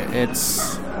did.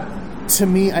 It's, to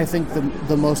me, I think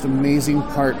the most amazing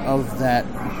part of that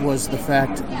was the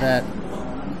fact that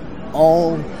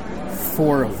all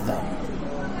 4 of them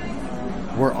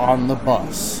were on the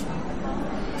bus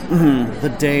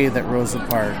the day that Rosa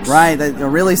Parks. Right, a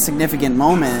really significant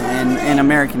moment in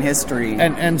American history.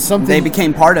 And something they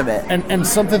became part of it. And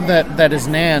something that his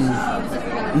Nan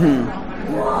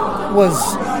was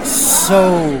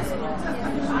so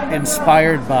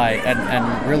inspired by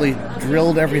and really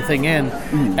drilled everything in.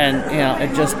 And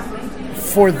it just,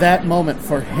 for that moment,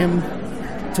 for him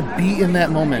to be in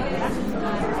that moment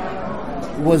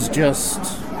was just,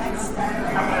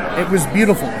 it was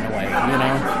beautiful in a way,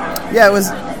 Yeah, it was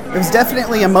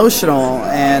definitely emotional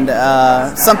and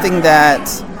something that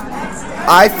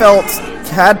I felt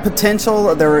had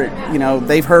potential. There were,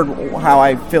 they've heard how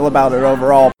I feel about it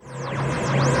overall.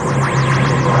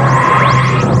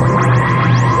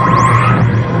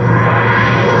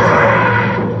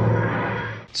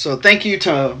 So thank you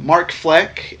to Mark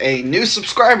Fleck, a new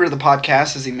subscriber to the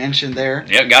podcast, as he mentioned there.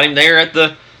 Yeah, got him there at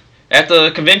the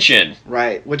convention.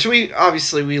 Right, which we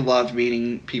love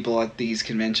meeting people at these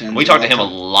conventions. We talked to him a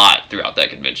lot throughout that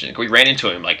convention. We ran into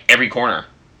him like every corner.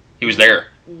 He was there.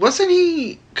 wasn't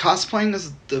he cosplaying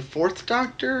as the Fourth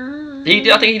Doctor? I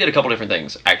think he did a couple different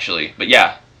things, actually. But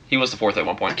yeah, he was the Fourth at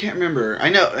one I point. can't remember. I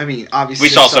know. I mean, obviously We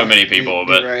saw so many people,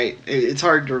 but you're right. It's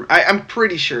hard to. I'm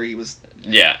pretty sure he was.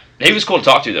 yeah, he was cool to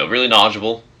talk to though. Really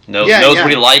knowledgeable. Knows what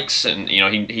he likes, and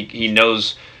he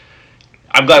knows.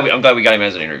 I'm glad we got him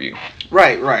as an interview.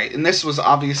 Right, and this was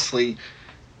obviously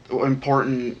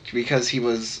important because he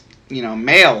was,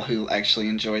 male who actually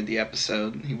enjoyed the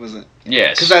episode. He wasn't.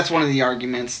 Yes. Because that's one of the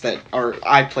arguments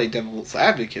I play devil's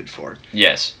advocate for.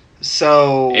 Yes.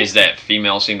 So. Is that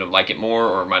females seem to like it more,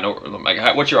 or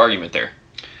what's your argument there?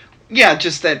 Yeah,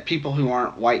 just that people who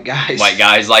aren't white guys. White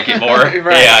guys like it more.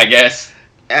 Right. Yeah, I guess.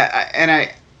 And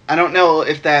I don't know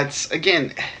if that's,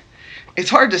 again, it's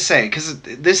hard to say because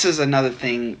this is another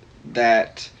thing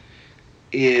that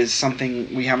is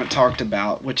something we haven't talked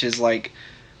about, which is like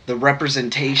the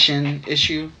representation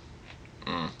issue.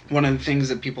 One of the things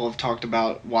that people have talked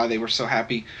about why they were so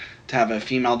happy to have a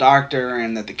female doctor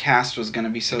and that the cast was going to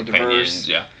be so diverse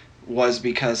was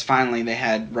because finally they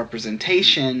had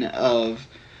representation of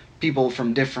people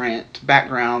from different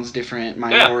backgrounds, different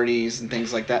minorities, and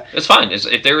things like that. It's fine.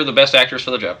 If they were the best actors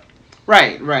for the job.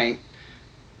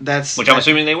 Which I'm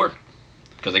assuming they were,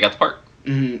 because they got the part.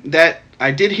 That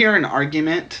I did hear an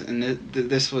argument, and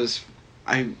this was,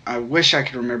 I wish I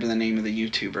could remember the name of the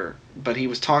YouTuber, but he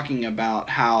was talking about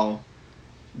how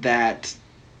that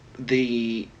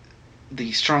the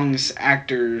strongest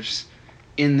actors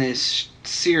in this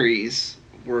series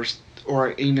were,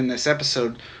 or even this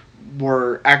episode,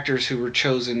 were actors who were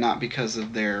chosen not because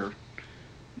of their,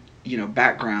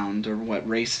 background or what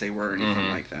race they were or anything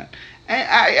like that. And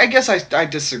I guess I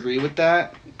disagree with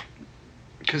that.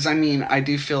 Because, I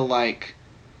do feel like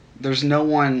there's no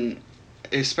one,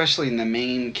 especially in the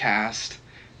main cast,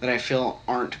 that I feel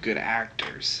aren't good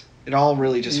actors. It all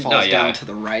really just falls down to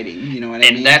the writing, you know what I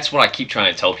mean? And that's what I keep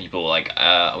trying to tell people. Like,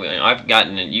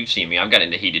 you've seen me, I've gotten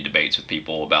into heated debates with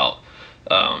people about,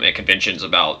 at conventions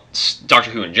about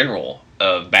Doctor Who in general,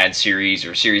 of bad series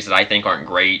or series that I think aren't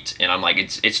great. And I'm like,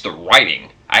 it's the writing.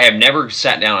 I have never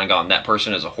sat down and gone, that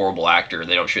person is a horrible actor,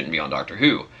 they shouldn't be on Doctor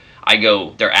Who. I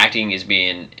go, their acting is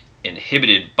being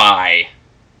inhibited by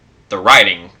the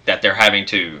writing that they're having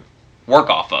to work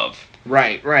off of.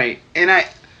 Right. And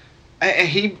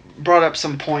he brought up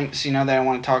some points, that I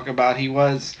want to talk about. He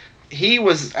was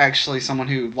actually someone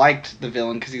who liked the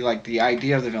villain because he liked the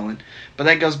idea of the villain. But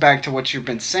that goes back to what you've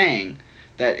been saying,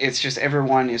 that it's just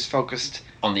everyone is focused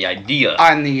on the idea.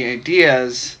 On the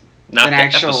ideas. Not the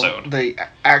episode. The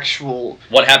actual...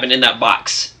 What happened in that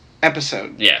box.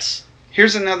 Episode. Yes.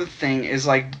 Here's another thing, is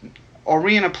like, are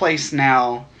we in a place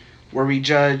now where we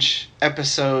judge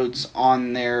episodes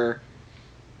on their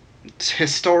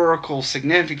historical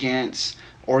significance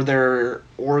or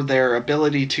their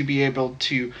ability to be able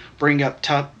to bring up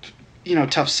tough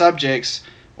subjects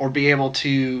or be able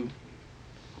to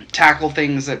tackle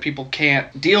things that people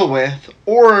can't deal with,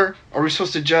 or are we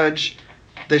supposed to judge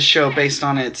this show based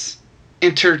on its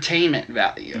entertainment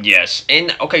value? Yes.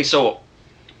 And okay, so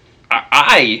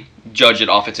I judge it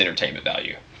off its entertainment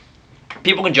value.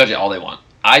 People can judge it all they want.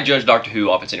 I judge Doctor Who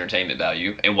off its entertainment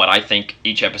value and what I think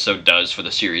each episode does for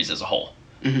the series as a whole.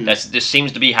 This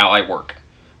seems to be how I work.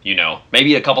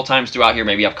 Maybe a couple times throughout here,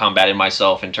 maybe I've combated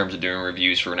myself in terms of doing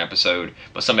reviews for an episode,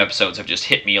 but some episodes have just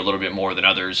hit me a little bit more than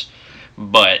others.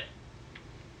 But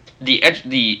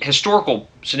the historical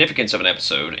significance of an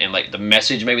episode and like the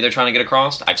message maybe they're trying to get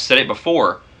across, I've said it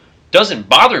before, doesn't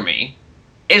bother me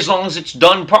as long as it's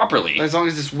done properly. As long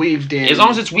as it's weaved in. As long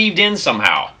as it's weaved in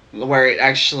somehow. Where it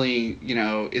actually,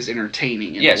 is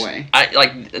entertaining in a way. I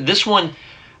like this one.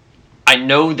 I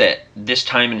know that this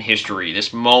time in history,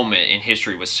 this moment in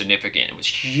history was significant. It was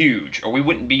huge, or we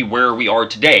wouldn't be where we are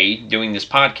today doing this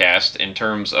podcast in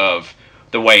terms of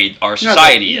the way our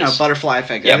society is. Butterfly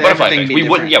effect. Yeah, butterfly effect.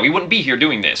 We wouldn't be here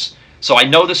doing this. So I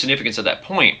know the significance of that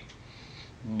point.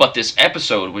 But this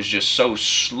episode was just so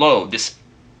slow. This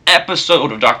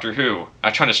episode of Doctor Who,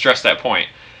 I'm trying to stress that point,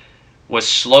 was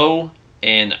slow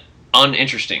and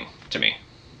uninteresting to me.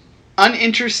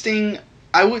 Uninteresting,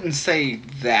 I wouldn't say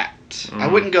that. I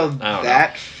wouldn't go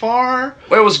that far.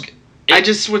 Well, I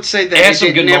just would say that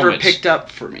it never picked up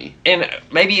for me. And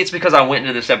maybe it's because I went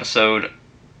into this episode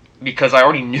because I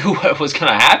already knew what was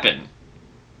going to happen.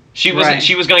 She was going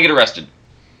to get arrested.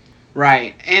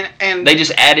 Right. And they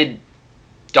just added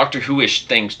Doctor Who-ish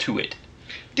things to it.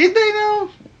 Did they though?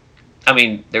 I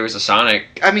mean, there was a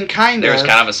Sonic. I mean, kind of. There was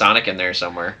kind of a Sonic in there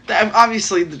somewhere.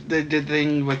 Obviously, the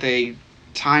thing with a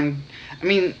time... I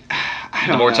mean, I don't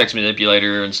know. The vortex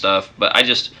manipulator and stuff, but I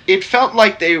just... It felt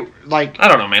like they... I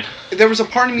don't know, man. There was a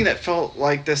part of me that felt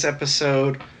like this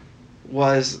episode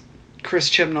was Chris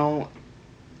Chibnall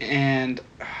and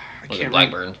I Was can't it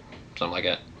Blackburn? Something like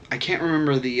that. I can't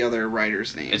remember the other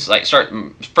writer's name. It's like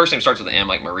first name starts with an M,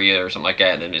 like Maria or something like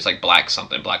that, and then it's like Black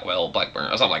something, Blackwell,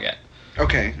 Blackburn, or something like that.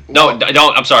 Okay. No, I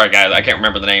don't. I'm sorry, guys. I can't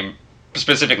remember the name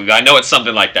specifically, but I know it's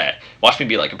something like that. Watch me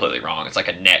be like completely wrong. It's like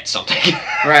a net something.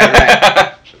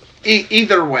 Right.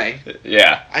 Either way.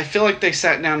 Yeah. I feel like they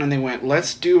sat down and they went,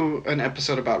 let's do an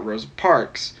episode about Rosa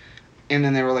Parks. And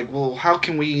then they were like, well, how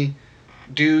can we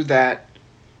do that,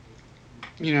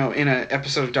 in an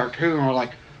episode of Doctor Who? And we're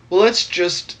like, well, let's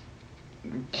just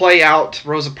play out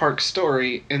Rosa Parks'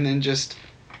 story and then just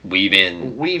weave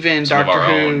in Doctor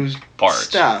Who's parts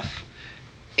stuff.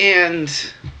 And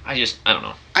I don't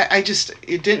know.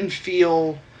 It didn't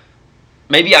feel.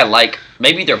 Maybe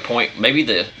their point, maybe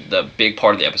the big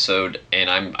part of the episode, and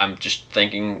I'm just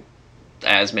thinking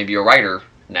as maybe a writer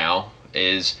now,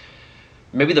 is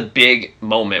maybe the big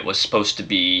moment was supposed to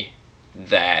be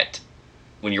that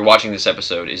when you're watching this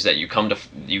episode is that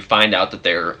you find out that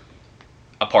they're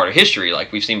a part of history,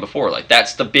 like we've seen before. Like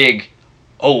that's the big,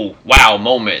 oh wow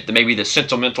moment, maybe the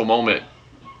sentimental moment,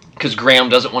 because Graham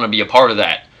doesn't want to be a part of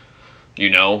that.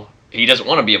 He doesn't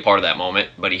want to be a part of that moment,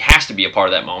 but he has to be a part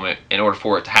of that moment in order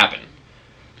for it to happen.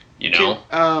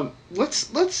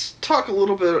 Let's talk a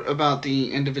little bit about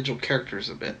the individual characters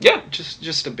a bit. Yeah,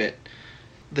 just a bit.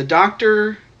 The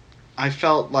Doctor, I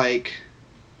felt like.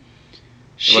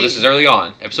 Well, this is early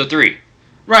on, episode 3.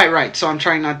 Right. So I'm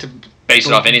trying not to base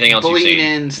it off anything else you've seen. Bleed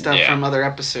in stuff from other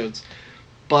episodes,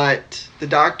 but the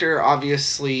Doctor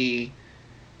obviously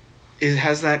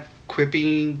has that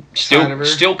quippy side of her.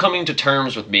 Still coming to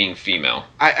terms with being female.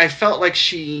 I felt like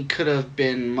she could have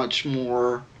been much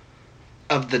more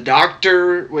of the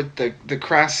Doctor with the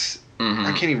crass. Mm-hmm.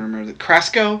 I can't even remember the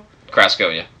Crasco.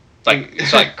 Crasco, yeah.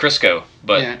 It's like Crisco,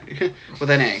 but yeah, with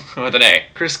an A. With an A.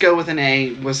 Crisco with an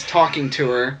A was talking to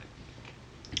her,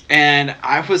 and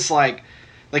I was like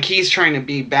he's trying to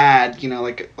be bad,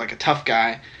 like a tough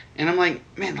guy, and I'm like,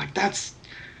 man, like that's.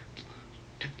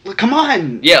 Come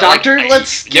on, Doctor.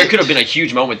 There could have been a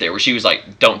huge moment there where she was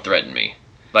like, "Don't threaten me."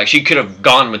 Like she could have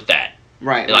gone with that,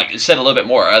 right? Like said a little bit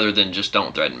more other than just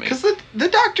 "Don't threaten me." Because the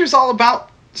Doctor's all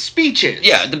about speeches.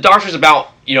 Yeah, the Doctor's about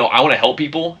I want to help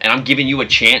people, and I'm giving you a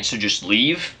chance to just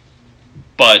leave.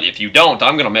 But if you don't,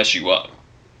 I'm gonna mess you up.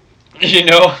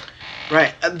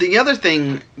 Right. The other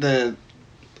thing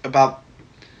about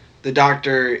the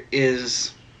Doctor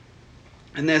is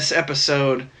in this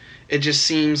episode. It just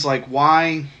seems like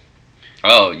why.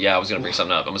 Oh yeah, I was gonna bring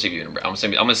something up. I'm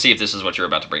gonna see if this is what you're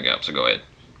about to bring up. So go ahead.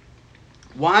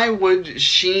 Why would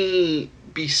she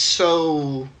be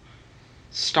so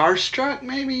starstruck?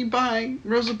 Maybe by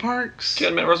Rosa Parks. She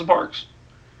hadn't met Rosa Parks.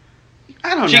 I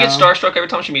don't know. She gets starstruck every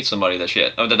time she meets somebody.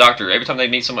 The Doctor. Every time they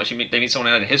meet somebody, they meet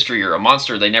someone out of history or a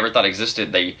monster they never thought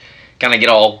existed. They kind of get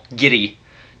all giddy,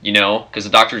 because the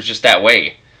Doctor's just that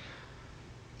way.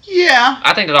 Yeah.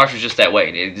 I think the Doctor's just that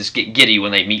way. They just get giddy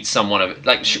when they meet someone of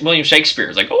like William Shakespeare.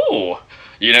 It's like, oh,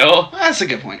 That's a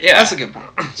good point. Yeah. That's a good point.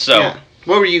 So, yeah.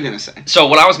 What were you going to say? So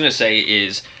what I was going to say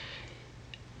is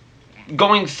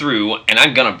going through, and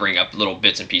I'm going to bring up little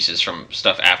bits and pieces from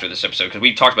stuff after this episode, because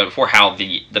we've talked about before how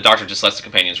the Doctor just lets the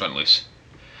companions run loose.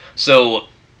 So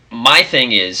my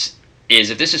thing is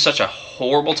if this is such a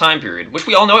horrible time period, which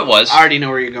we all know it was. I already know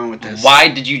where you're going with this. Why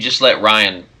did you just let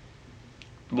Ryan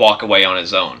walk away on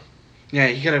his own? Yeah,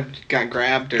 he could have got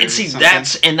grabbed or and see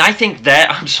something. I think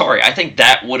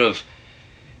that would have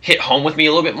hit home with me a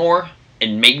little bit more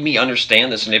and made me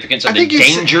understand the significance of the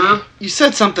danger. You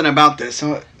said something about this,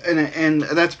 and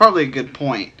that's probably a good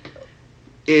point.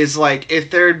 Is like if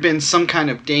there had been some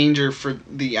kind of danger for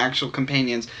the actual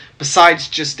companions besides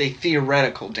just a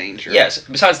theoretical danger. Yes,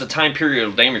 besides the time period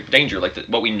of danger, like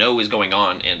what we know is going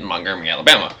on in Montgomery,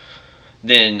 Alabama,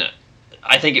 then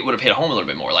I think it would have hit home a little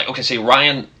bit more. Like, okay, say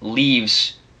Ryan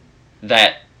leaves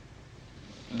that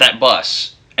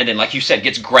bus, and then, like you said,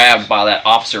 gets grabbed by that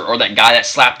officer or that guy that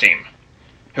slapped him,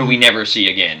 who we never see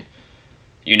again,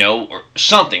 or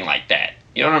something like that.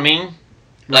 You know what I mean?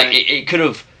 Right. Like, it could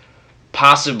have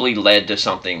possibly led to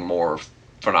something more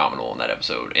phenomenal in that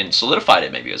episode and solidified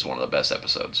it maybe as one of the best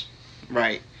episodes.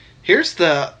 Right. Here's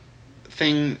the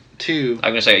thing, too.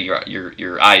 I'm gonna say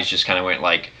your eyes just kind of went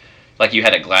like you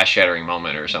had a glass shattering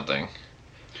moment or something.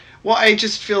 Well, I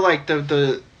just feel like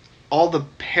all the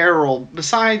peril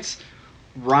besides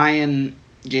Ryan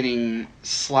getting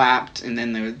slapped and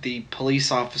then the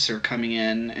police officer coming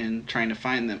in and trying to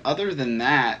find them. Other than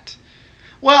that,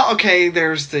 well, okay,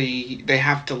 there's they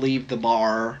have to leave the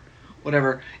bar,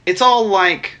 whatever. It's all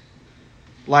like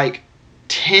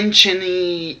tension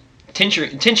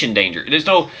danger. There's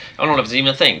no, I don't know if it's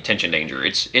even a thing, tension danger.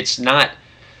 It's not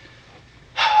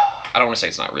I don't want to say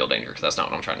it's not real danger, because that's not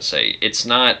what I'm trying to say. It's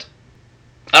not.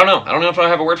 I don't know. I don't know if I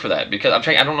have a word for that, because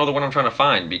I don't know the word I'm trying to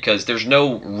find, because there's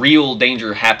no real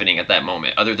danger happening at that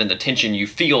moment, other than the tension you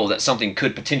feel that something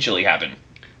could potentially happen.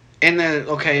 And then,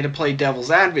 okay, to play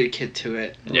devil's advocate to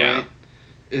it, Yeah. right,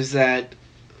 is that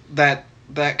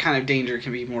kind of danger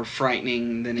can be more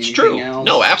frightening than anything It's true. else.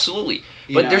 No, absolutely.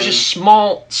 You But know? there's just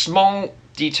small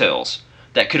details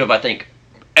that could have, I think,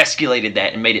 escalated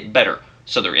that and made it better.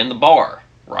 So they're in the bar,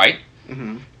 right?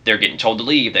 Mm-hmm. They're getting told to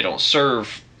leave. They don't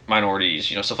serve minorities,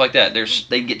 stuff like that.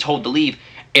 They get told to leave,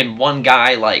 and one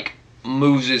guy, like,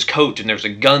 moves his coat and there's a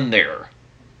gun there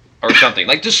or something.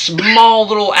 Like, just small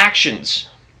little actions.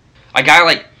 A guy,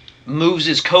 like, moves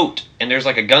his coat and there's,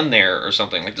 like, a gun there or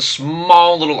something. Like, the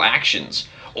small little actions.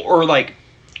 Or, like,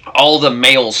 all the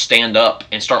males stand up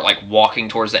and start, like, walking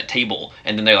towards that table,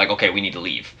 and then they're like, okay, we need to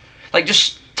leave. Like,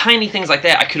 just tiny things like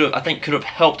that I think could have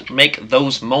helped make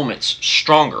those moments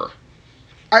stronger.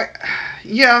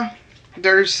 Yeah,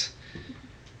 there's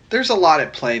a lot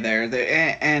at play there,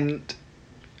 and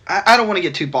I don't want to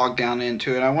get too bogged down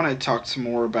into it. I want to talk some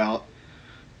more about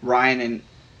Ryan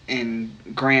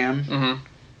and Graham. Mm-hmm.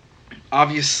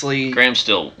 Obviously, Graham's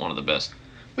still one of the best.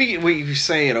 We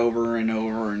say it over and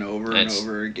over and over and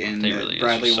over again that really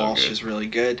Bradley so Walsh good. is really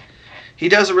good. He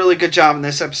does a really good job in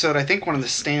this episode. I think one of the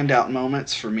standout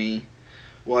moments for me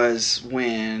was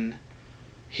when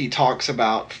he talks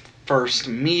about first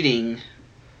meeting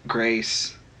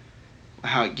Grace,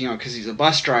 how, because he's a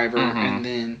bus driver, Mm-hmm. and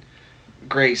then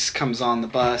Grace comes on the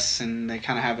bus and they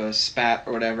kind of have a spat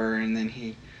or whatever, and then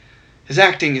his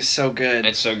acting is so good.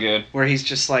 It's so good. Where he's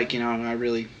just like, I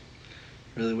really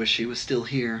wish he was still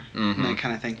here, Mm-hmm. and that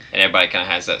kind of thing. And everybody kind of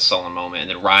has that sullen moment,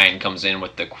 and then Ryan comes in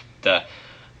with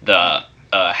the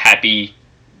happy,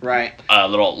 Right.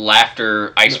 little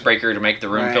laughter icebreaker to make the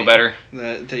room feel better.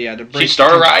 To She'd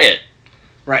start a riot.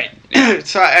 Right.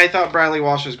 So I thought Bradley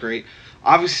Walsh was great.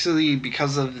 Obviously,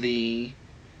 because of the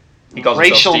He calls himself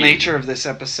racial Steve. nature of this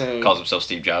episode. Calls himself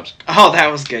Steve Jobs. Oh, that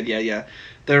was good. Yeah.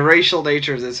 The racial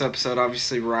nature of this episode,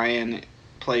 obviously Ryan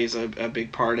plays a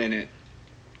big part in it.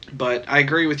 But I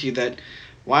agree with you that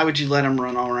why would you let him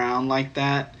run all around like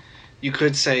that? You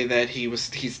could say that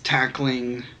he's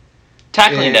tackling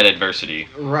That adversity.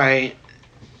 Right.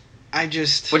 Which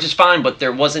is fine, but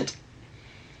there wasn't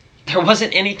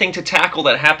anything to tackle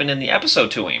that happened in the episode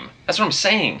to him. That's what I'm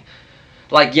saying.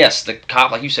 Like, yes, the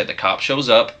cop, like you said, the cop shows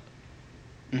up,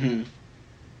 Mm-hmm.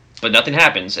 but nothing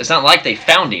happens. It's not like they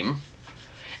found him.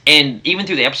 And even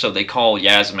through the episode, they call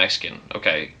Yaz a Mexican.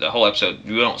 Okay, the whole episode,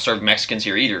 we don't serve Mexicans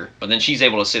here either. But then she's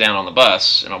able to sit down on the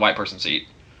bus in a white person seat.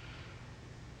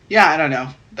 Yeah, I don't know.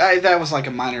 That was like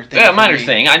a minor thing. Yeah, for minor me.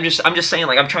 thing. I'm just saying,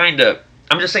 like, I'm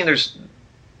just saying there's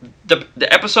the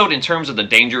episode in terms of the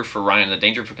danger for Ryan and the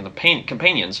danger for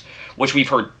companions, which we've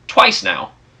heard twice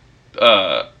now.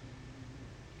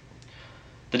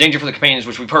 The danger for the companions,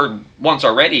 which we've heard once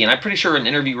already, and I'm pretty sure in an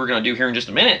interview we're going to do here in just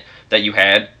a minute that you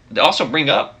had, they also bring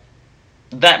up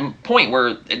that point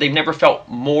where they've never felt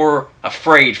more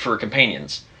afraid for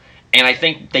companions. And I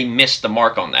think they missed the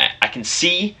mark on that. I can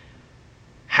see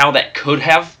how that could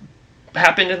have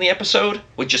happened in the episode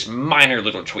with just minor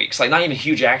little tweaks. Like, not even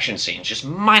huge action scenes, just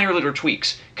minor little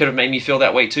tweaks could have made me feel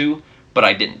that way too, but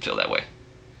I didn't feel that way.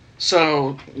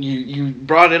 So, you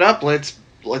brought it up.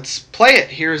 Let's play it.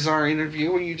 Here's our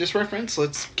interview you just referenced.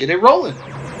 Let's get it rolling.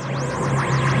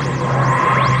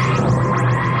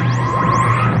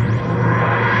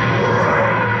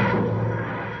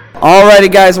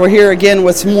 Alrighty, guys, we're here again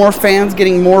with some more fans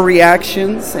getting more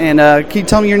reactions. And can you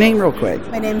tell me your name real quick?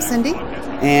 My name's Cindy.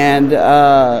 And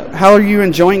how are you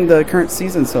enjoying the current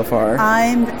season so far?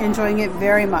 I'm enjoying it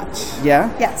very much.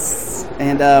 Yeah? Yes.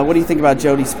 And what do you think about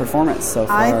Jodie's performance so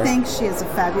far? I think she is a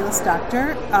fabulous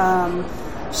doctor.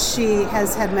 She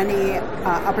has had many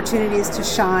opportunities to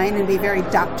shine and be very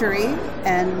doctory,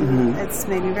 and it's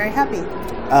made me very happy.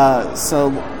 So,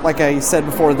 like I said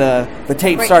before the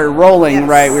tape Right. started rolling, Yes.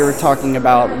 right, we were talking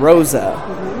about Rosa.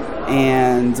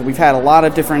 And we've had a lot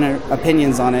of different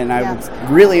opinions on it, and I was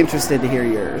really interested to hear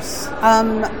yours.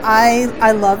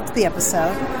 I loved the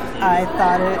episode. I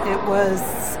thought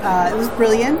it was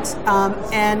brilliant,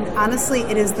 and honestly,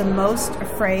 it is the most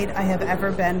afraid I have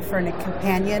ever been for a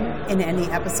companion in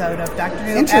any episode of Doctor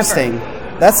Who. Interesting.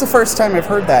 Ever. That's the first time I've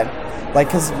heard that. Like,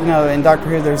 because, in Doctor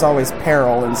Who, there's always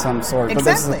peril in some sort.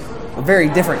 Exactly. But this is a very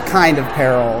different kind of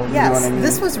peril. You know Yes, what I mean?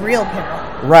 this was real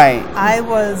peril. Right. I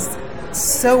was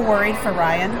so worried for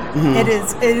Ryan. Mhm.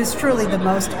 It is truly the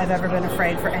most I've ever been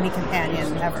afraid for any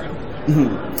companion ever.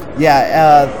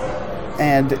 Yeah,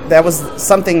 and that was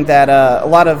something that a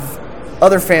lot of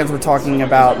other fans were talking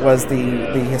about was the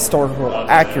historical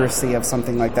accuracy of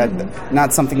something like that.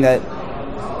 Not something that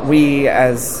we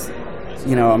as,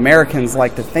 Americans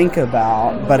like to think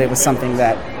about, but it was something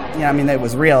that, it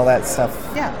was real, that stuff.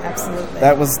 Yeah, absolutely.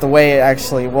 That was the way it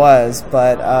actually was.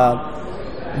 But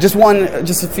just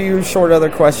a few short other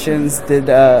questions.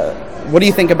 What do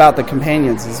you think about the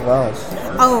companions as well?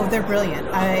 Oh, they're brilliant.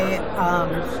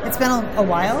 It's been a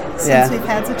while since we've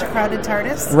had such a crowded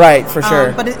TARDIS. Right, for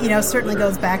sure. But it certainly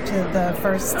goes back to the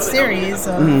first series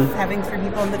of having 3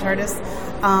 people in the TARDIS.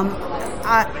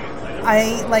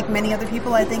 I, like many other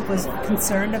people, I think, was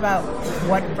concerned about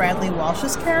what Bradley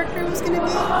Walsh's character was going to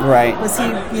be. Right. Was he,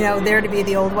 there to be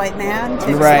the old white man to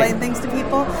explain things to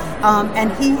people?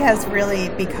 And he has really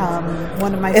become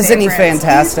one of my favorites. Isn't he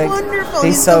fantastic? He's wonderful.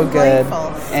 He's so good.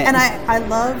 And I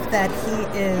love that he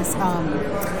is,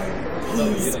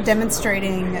 he's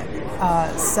demonstrating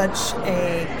such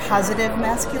a positive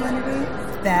masculinity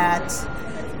that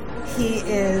he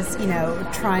is,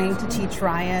 trying to teach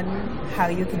Ryan how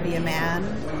you can be a man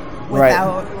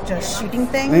without just shooting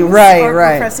things or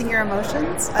repressing your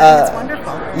emotions. I think it's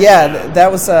wonderful. Yeah,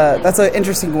 that's an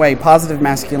interesting way. Positive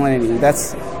masculinity.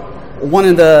 That's one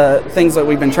of the things that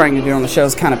we've been trying to do on the show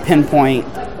is kind of pinpoint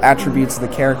attributes of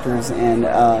the characters, and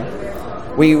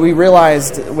we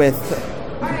realized with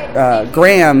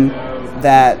Graham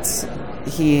that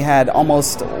he had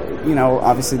almost,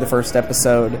 obviously the first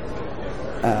episode.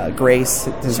 Grace,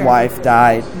 his wife,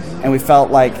 died, and we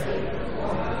felt like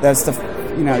that's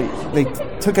they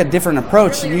took a different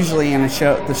approach. Usually in the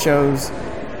shows,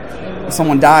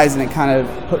 someone dies and it kind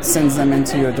of sends them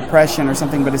into a depression or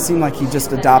something, but it seemed like he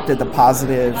just adopted the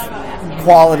positive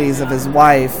qualities of his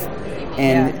wife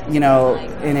and,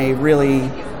 in a really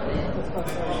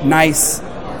nice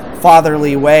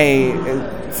fatherly way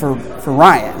for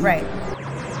Ryan. Right.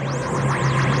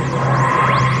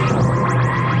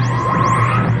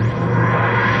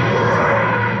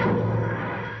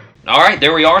 All right,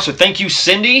 there we are. So thank you,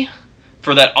 Cindy,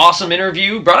 for that awesome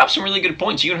interview. Brought up some really good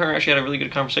points. You and her actually had a really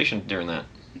good conversation during that.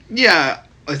 Yeah,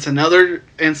 it's another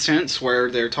instance where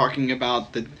they're talking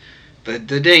about the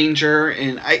danger,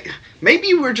 and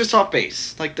maybe we're just off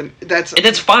base.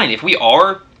 That's fine. If we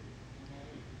are,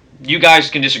 you guys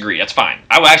can disagree. That's fine.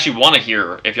 I would actually want to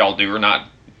hear if y'all do or not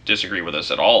disagree with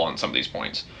us at all on some of these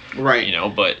points. Right.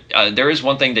 But there is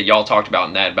one thing that y'all talked about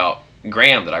in that about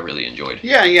Graham that I really enjoyed.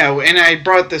 Yeah, and I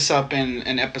brought this up in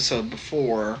an episode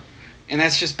before, and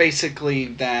that's just basically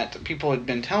that people had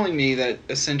been telling me that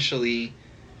essentially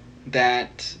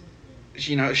that,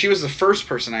 she was the first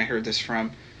person I heard this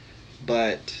from,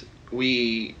 but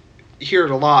we hear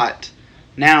it a lot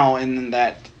now, and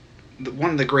that one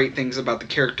of the great things about the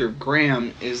character of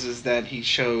Graham is that he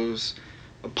shows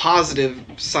a positive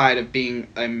side of being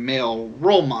a male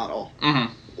role model.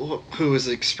 Mm-hmm. Who is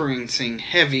experiencing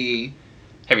heavy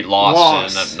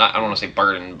loss. And I don't want to say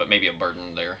burden, but maybe a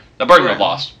burden there. The burden of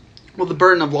loss. Well, the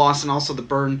burden of loss, and also the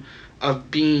burden of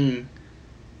being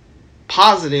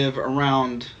positive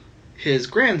around his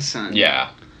grandson.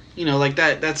 Yeah.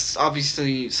 That's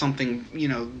obviously something,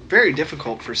 very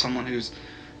difficult for someone who's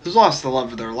lost the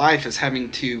love of their life, is having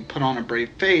to put on a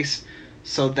brave face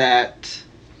so that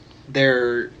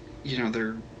their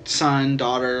son,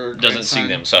 daughter, doesn't see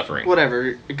them suffering.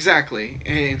 Whatever, exactly.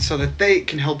 And so that they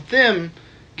can help them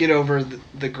get over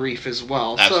the grief as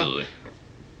well. Absolutely.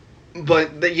 But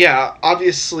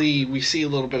obviously we see a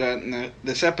little bit in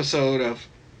this episode of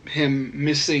him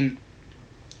missing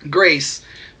Grace,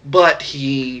 but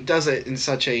he does it in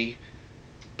such a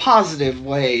positive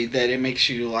way that it makes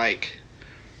you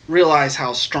realize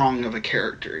how strong of a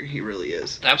character he really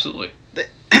is. Absolutely.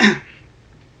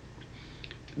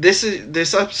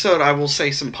 This episode, I will say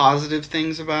some positive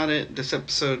things about it. This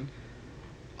episode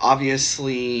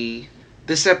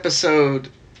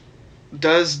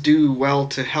does do well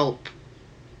to help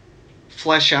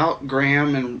flesh out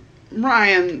Graham and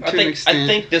Ryan to an extent. I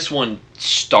think this one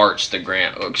starts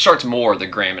more the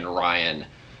Graham and Ryan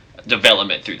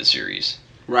development through the series.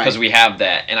 Right. Because we have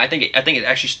that, and I think it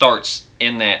actually starts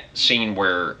in that scene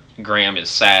where Graham is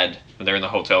sad when they're in the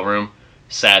hotel room,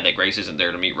 sad that Grace isn't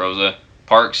there to meet Rosa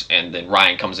Parks, and then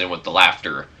Ryan comes in with the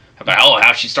laughter about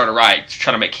how she started right,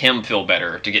 trying to make him feel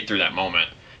better to get through that moment.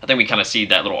 I think we kind of see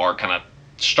that little arc kind of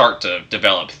start to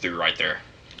develop through right there.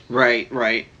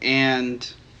 Right.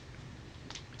 And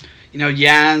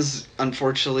Yaz,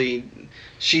 unfortunately,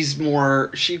 she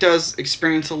does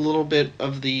experience a little bit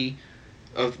of the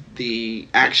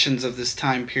actions of this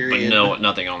time period, but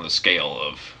nothing on the scale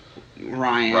of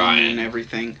Ryan and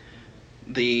everything.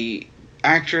 The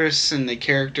actress and the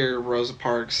character Rosa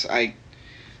Parks, I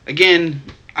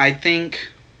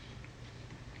think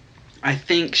I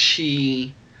think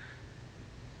she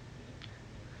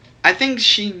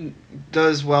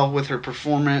does well with her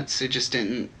performance. It just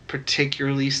didn't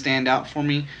particularly stand out for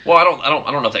me. Well, I don't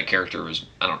know if that character was.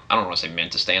 I don't want to say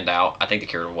meant to stand out. I think the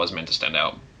character was meant to stand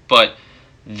out, but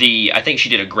I think she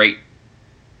did a great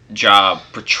job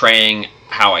portraying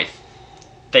how I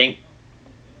think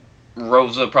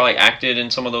Rosa probably acted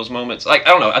in some of those moments. Like,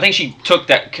 I don't know. I think she took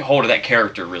that hold of that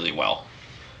character really well.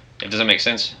 Does that make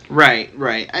sense? Right.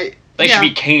 I think she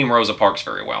became Rosa Parks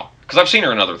very well. Because I've seen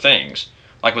her in other things.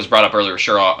 Like was brought up earlier,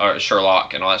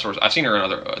 Sherlock and all that sort of. I've seen her in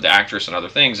the actress and other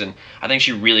things, and I think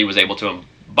she really was able to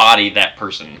embody that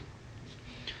person.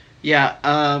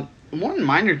 Yeah. One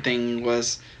minor thing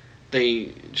was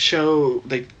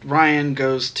Ryan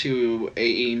goes to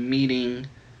a meeting,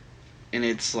 and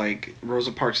it's like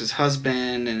Rosa Parks'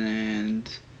 husband, and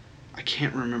I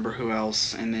can't remember who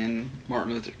else, and then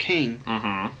Martin Luther King.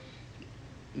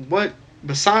 Mm-hmm. What,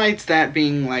 besides that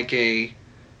being like a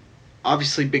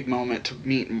obviously big moment to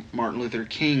meet Martin Luther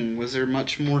King, was there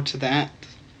much more to that?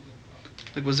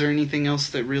 Like, was there anything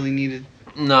else that really needed?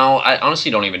 No, I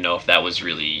honestly don't even know if that was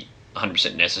really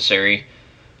 100% necessary.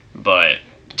 But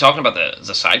talking about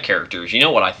the side characters, you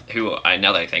know what?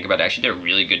 Now that I think about it, actually did a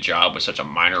really good job with such a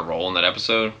minor role in that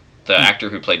episode. The actor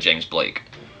who played James Blake,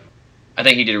 I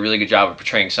think he did a really good job of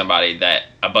portraying somebody that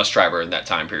a bus driver in that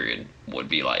time period would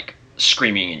be like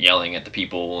screaming and yelling at the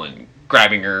people and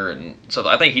grabbing her, and so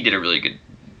I think he did a really good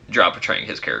job portraying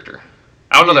his character.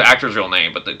 I don't know the actor's real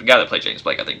name, but the guy that played James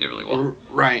Blake, I think, did really well.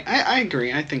 Right, I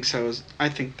agree. I think so. I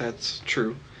think that's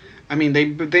true. I mean,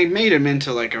 they made him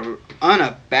into like a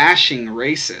unabashing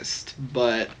racist,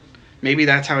 but maybe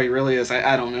that's how he really is.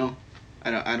 I don't know.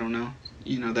 I don't know.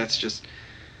 You know, that's just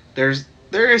there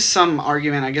is some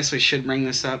argument. I guess we should bring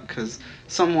this up because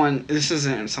this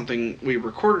isn't something we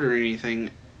recorded or anything,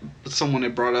 but someone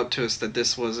had brought up to us that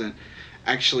this wasn't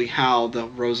actually how the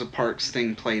Rosa Parks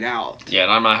thing played out. Yeah,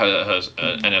 and I'm not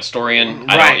an historian.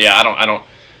 Right. I don't.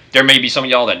 There may be some of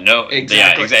y'all that know.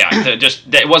 Exactly. Yeah, exactly. Just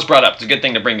that was brought up. It's a good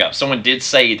thing to bring up. Someone did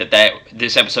say that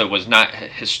this episode was not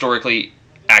historically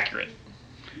accurate.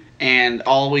 And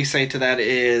all we say to that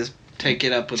is take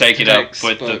it up with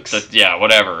the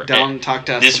whatever. Don't talk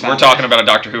to us. We're talking about a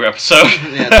Doctor Who episode.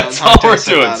 Yeah, that's all we're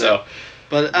doing. So,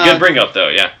 but good bring up though.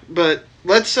 Yeah. But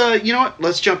let's you know what?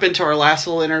 Let's jump into our last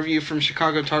little interview from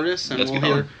Chicago TARDIS,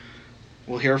 and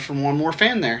we'll hear from one more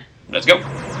fan there. Let's go.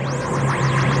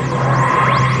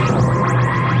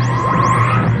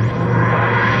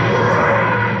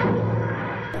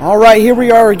 All right, here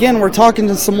we are again. We're talking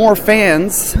to some more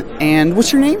fans. And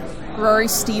what's your name? Rory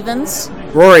Stevens.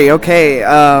 Rory, okay.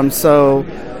 So,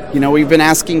 you know, we've been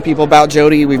asking people about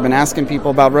Jodie. We've been asking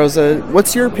people about Rosa.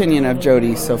 What's your opinion of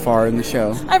Jodie so far in the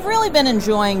show? I've really been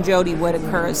enjoying Jodie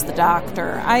Whittaker as the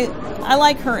Doctor. I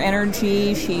like her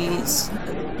energy. She's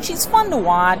fun to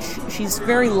watch. She's a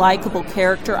very likable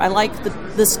character. I like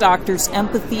this Doctor's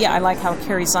empathy. I like how it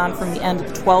carries on from the end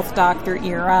of the 12th Doctor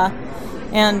era.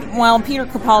 And while Peter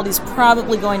Capaldi's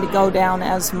probably going to go down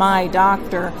as my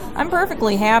Doctor, I'm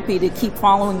perfectly happy to keep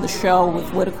following the show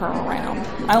with Whittaker around.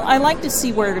 I like to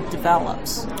see where it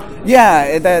develops.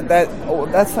 Yeah,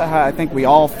 that's how I think we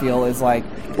all feel, is like,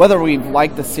 whether we've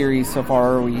liked the series so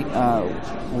far or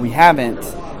we haven't,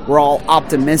 we're all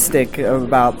optimistic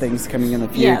about things coming in the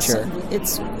future.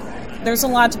 Yes, there's a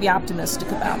lot to be optimistic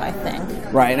about, I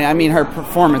think. Right, and I mean, her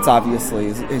performance obviously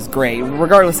is great.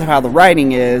 Regardless of how the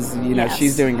writing is, you know,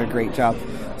 she's doing a great job.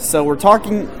 So we're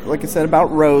talking, like I said,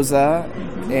 about Rosa,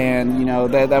 and, you know,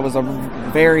 that was a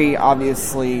very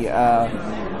obviously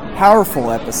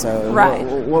powerful episode. Right.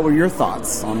 What were your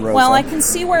thoughts on Rosa? Well, I can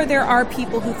see where there are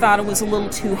people who thought it was a little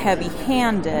too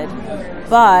heavy-handed,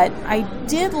 but I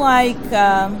did think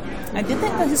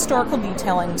the historical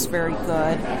detailing was very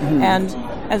good, and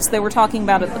as they were talking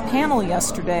about at the panel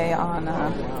yesterday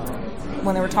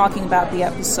when they were talking about the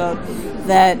episode,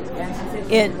 that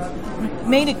it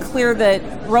made it clear that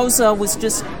Rosa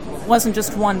wasn't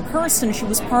just one person. She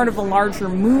was part of a larger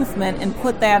movement and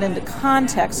put that into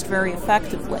context very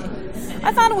effectively.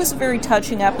 I thought it was a very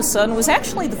touching episode, and it was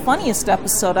actually the funniest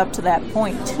episode up to that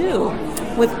point, too.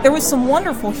 There was some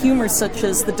wonderful humor, such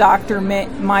as the Doctor might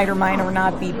or might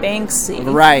not be Banksy.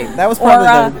 Right, that was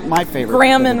probably my favorite.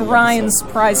 Graham and Ryan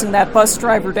surprising that bus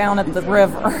driver down at the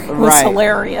river. It was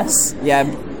hilarious. Yeah,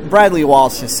 Bradley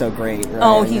Walsh is so great. Right?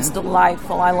 Oh, he's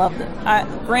delightful. I loved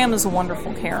it. Graham is a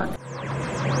wonderful character.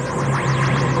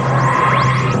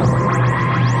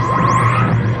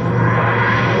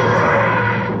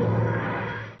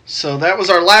 So that was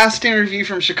our last interview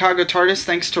from Chicago TARDIS.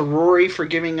 Thanks to Rory for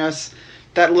giving us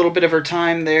that little bit of her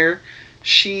time there.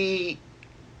 She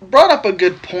brought up a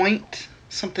good point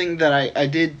something that I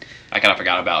did. I kind of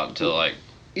forgot about until like.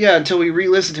 Yeah, until we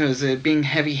re-listened to it, is it being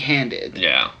heavy-handed.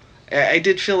 Yeah. I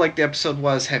did feel like the episode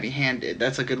was heavy-handed.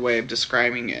 That's a good way of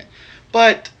describing it.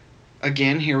 But,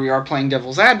 again, here we are playing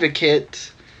devil's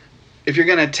advocate. If you're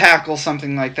going to tackle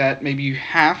something like that, maybe you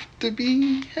have to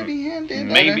be heavy-handed.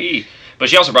 Maybe. But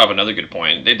she also brought up another good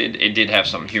point. It did have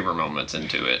some humor moments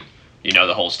into it. You know,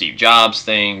 the whole Steve Jobs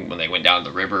thing, when they went down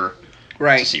the river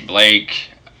to see Blake.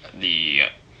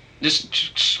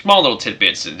 Just small little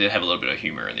tidbits that did have a little bit of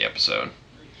humor in the episode.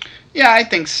 Yeah, I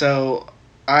think so.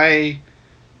 And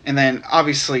then,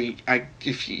 obviously,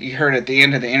 if you heard at the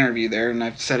end of the interview there, and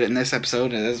I've said it in this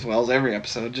episode as well as every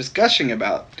episode, just gushing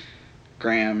about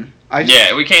Graham.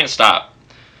 We can't stop.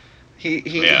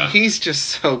 He's just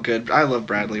so good. I love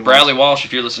Bradley Walsh. Bradley Walsh,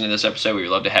 if you're listening to this episode, we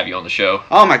would love to have you on the show.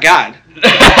 Oh, my God.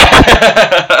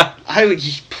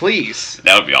 Please.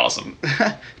 That would be awesome.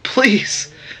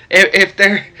 Please. If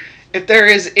there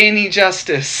is any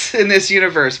justice in this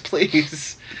universe,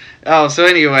 please. Oh, so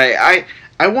anyway,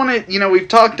 I wanted, we've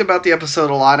talked about the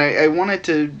episode a lot. I wanted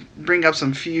to bring up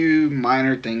some few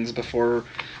minor things before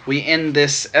we end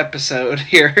this episode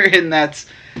here, and that's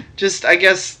just, I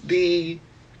guess, the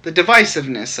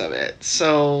divisiveness of it.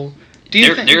 So, do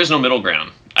you think... There is no middle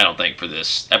ground, I don't think, for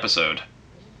this episode.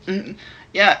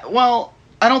 Yeah, well,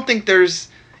 I don't think there's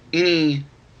any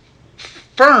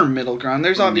firm middle ground.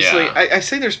 There's obviously... Yeah. I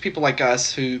say there's people like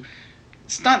us who...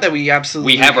 It's not that we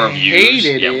absolutely have our views.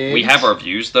 It. We have our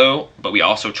views, though, but we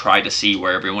also try to see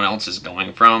where everyone else is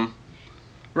going from.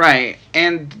 Right,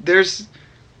 and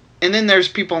then there's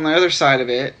people on the other side of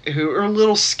it who are a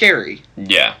little scary.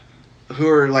 Yeah. Who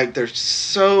are like, they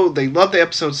love the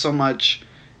episode so much,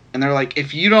 and they're like,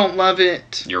 if you don't love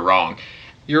it... You're wrong.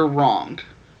 You're wrong.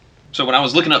 So when I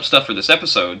was looking up stuff for this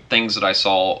episode, things that I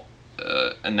saw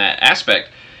in that aspect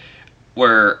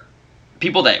were...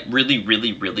 People that really,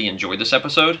 really, really enjoyed this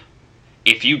episode,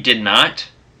 if you did not,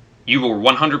 you were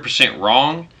 100%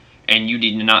 wrong, and you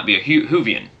need to not be a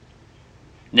Whovian.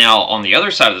 Now, on the other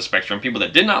side of the spectrum, people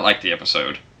that did not like the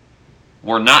episode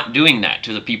were not doing that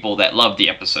to the people that loved the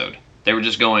episode. They were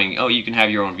just going, oh, you can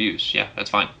have your own views. Yeah, that's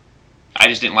fine. I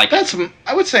just didn't like it.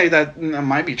 I would say that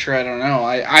might be true. I don't know.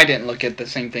 I didn't look at the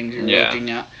same things you're looking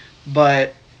at.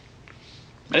 But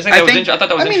I thought that was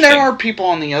interesting. There are people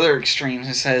on the other extremes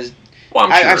that says... Well,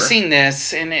 I'm sure. I've seen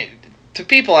this, and to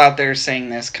people out there saying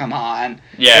this, come on.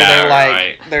 Yeah,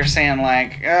 right. They're saying,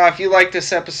 like, oh, if you like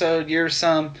this episode, you're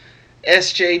some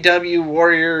SJW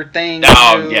warrior thing.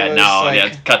 Oh,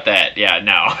 cut that. Yeah,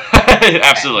 no.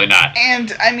 Absolutely not.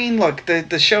 And, I mean, look,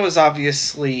 the show is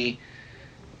obviously...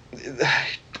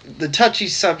 The touchy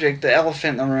subject, the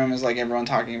elephant in the room, is like everyone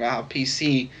talking about how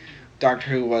PC Doctor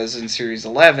Who was in Series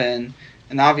 11.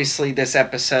 And obviously this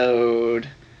episode...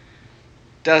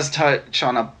 does touch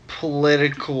on a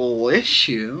political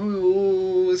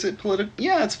issue. Is it political?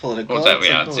 Yeah, it's political.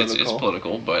 It's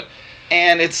political, but...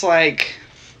 And it's like...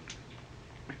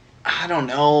 I don't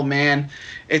know, man.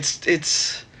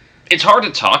 It's hard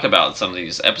to talk about some of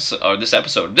these episodes, or this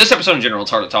episode. This episode in general, it's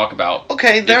hard to talk about.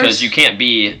 Okay, because you can't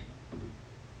be...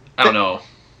 I don't know.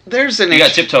 There's an... You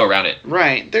gotta tiptoe around it.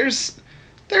 Right. There's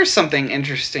something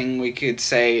interesting we could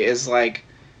say is like...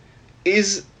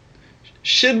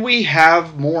 Should we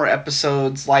have more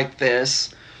episodes like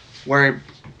this where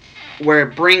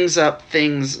it brings up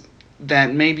things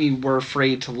that maybe we're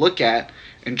afraid to look at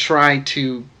and try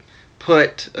to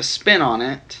put a spin on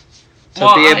it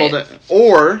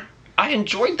or I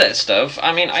enjoyed that stuff.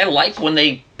 I mean, I like when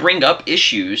they bring up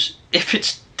issues if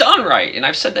it's done right, and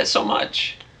I've said that so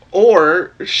much.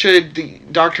 Or should the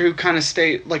Doctor Who kind of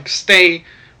stay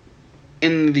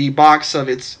in the box of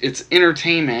it's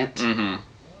entertainment? Mm-hmm.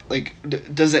 Like,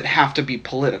 does it have to be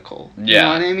political? Yeah. You know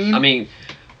what I mean? I mean,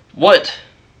 what?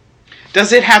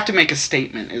 Does it have to make a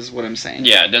statement, is what I'm saying.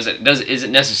 Yeah, is it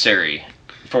necessary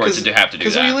for it to have to do that?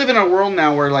 Because we live in a world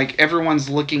now where, like, everyone's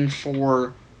looking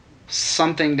for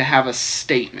something to have a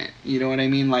statement. You know what I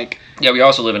mean? Like... Yeah, we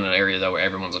also live in an area, though, where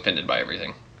everyone's offended by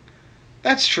everything.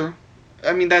 That's true.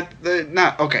 I mean,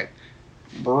 okay.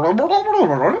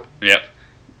 Yep.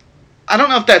 I don't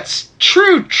know if that's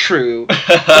true,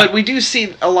 but we do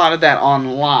see a lot of that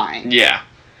online. Yeah.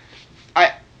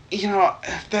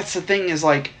 That's the thing is,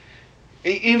 like,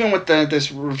 even with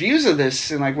this reviews of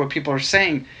this and, like, what people are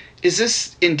saying, is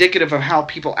this indicative of how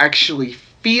people actually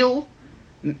feel?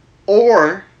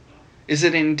 Or is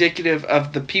it indicative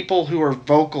of the people who are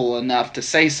vocal enough to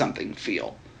say something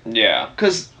feel? Yeah.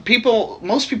 Because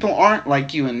most people aren't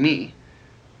like you and me,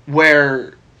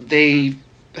 where they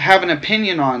have an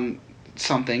opinion on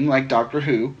something like Doctor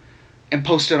Who and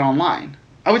post it online.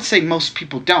 I would say most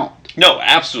people don't. No,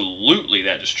 absolutely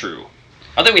that is true.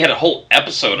 I think we had a whole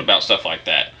episode about stuff like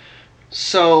that.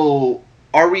 So,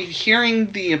 are we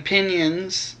hearing the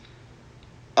opinions,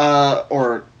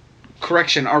 or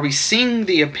correction, are we seeing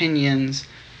the opinions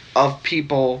of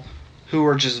people who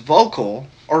are just vocal,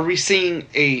 or are we seeing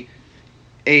a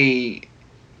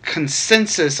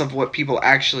consensus of what people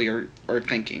actually are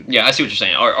thinking? Yeah, I see what you're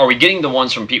saying. Are we getting the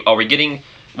ones from people? Are we getting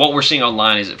what we're seeing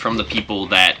online? Is it from the people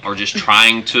that are just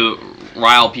trying to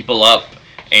rile people up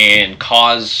and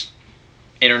cause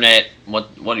internet?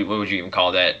 What would you even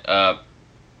call that?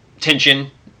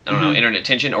 Tension. I don't know, internet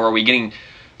tension. Or are we getting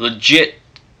legit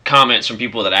comments from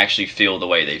people that actually feel the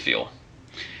way they feel?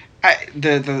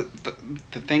 The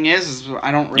thing is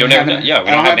I don't really have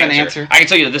an answer. I can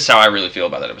tell you this is how I really feel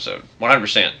about that episode.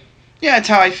 100%. Yeah, it's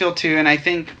how I feel too, and I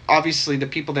think obviously the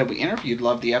people that we interviewed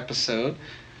loved the episode.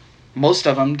 Most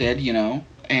of them did, and so...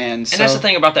 And that's the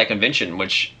thing about that convention,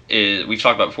 which is we've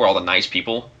talked about before. All the nice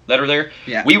people that are there.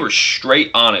 Yeah. We were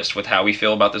straight honest with how we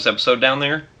feel about this episode down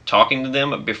there, talking to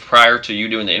them prior to you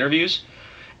doing the interviews,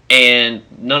 and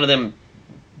none of them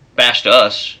bashed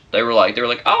us. They were like,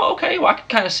 oh, okay, well, I can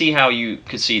kind of see how you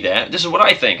could see that. This is what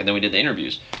I think, and then we did the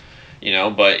interviews, but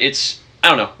I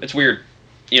don't know, it's weird,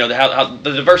 how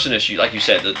the diversity issue, like you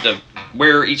said, the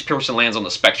where each person lands on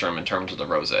the spectrum in terms of the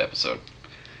Rosa episode.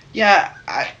 Yeah,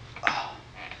 I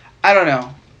don't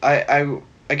know. I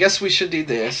guess we should do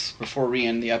this before we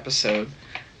end the episode,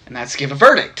 and that's give a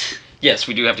verdict. Yes,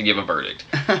 we do have to give a verdict,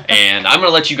 and I'm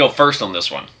gonna let you go first on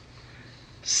this one.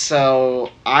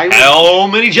 So how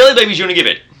many jelly babies you want to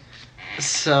give it?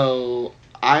 So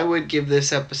I would give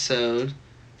this episode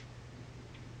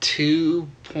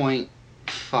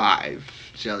 2.5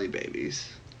 jelly babies.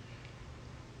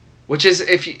 Which is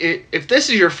if this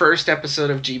is your first episode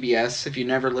of GBS, if you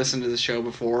never listened to the show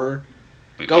before,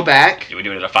 go back. We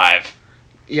do it at a 5.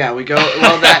 Yeah, we go.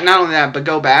 Well, that not only that, but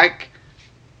go back.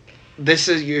 This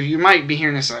is you might be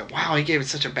hearing this like, wow, he gave it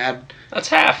such a bad. That's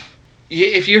half.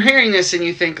 If you're hearing this and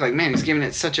you think like, man, he's giving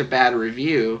it such a bad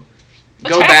review,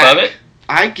 that's go half back. Of it.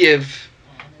 I give.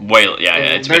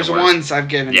 It's there's been worse. Ones I've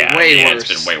given way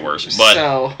worse. It's been way worse. But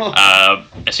so,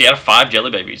 see, out of 5 jelly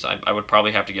babies, I would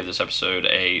probably have to give this episode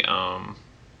a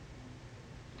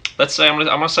let's say I'm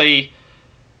gonna say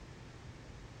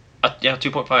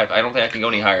 2.5. I don't think I can go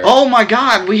any higher. Oh my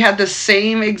God, we had the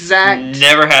same exact.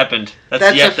 Never happened.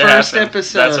 That's the first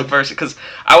episode. That's the first, because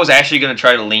I was actually going to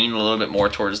try to lean a little bit more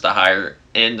towards the higher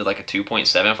end, like a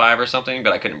 2.75 or something,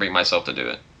 but I couldn't bring myself to do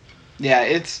it.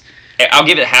 Yeah, I'll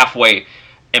give it halfway,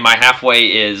 and my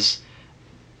halfway is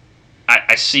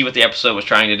I see what the episode was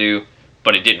trying to do,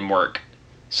 but it didn't work.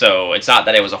 So it's not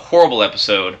that it was a horrible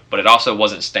episode, but it also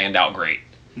wasn't standout great.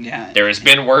 Yeah. There has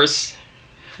been worse.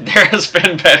 There has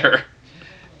been better.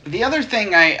 The other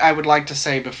thing I would like to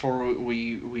say before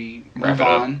we move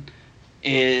on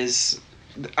is,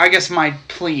 I guess, my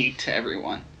plea to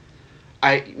everyone.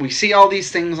 We see all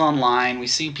these things online. We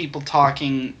see people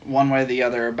talking one way or the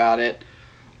other about it.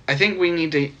 I think we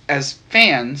need to, as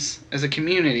fans, as a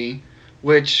community,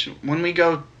 which when we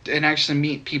go and actually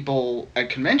meet people at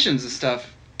conventions and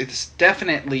stuff, it's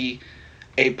definitely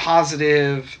a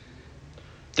positive.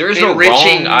 There is no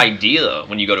wrong idea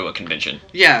when you go to a convention.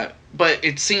 Yeah, but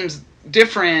it seems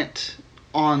different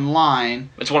online.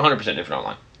 It's 100% different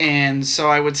online. And so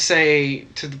I would say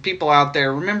to the people out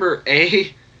there, remember,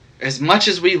 as much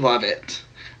as we love it,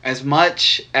 as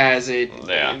much as it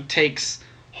takes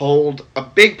hold a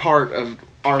big part of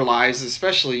our lives,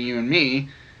 especially you and me,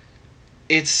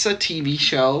 it's a TV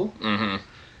show. Mm-hmm.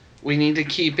 We need to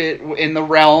keep it in the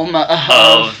realm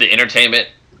of the entertainment.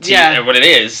 What it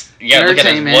is. Yeah, look at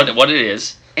it, what it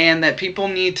is. And that people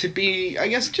need to be, I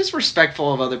guess, just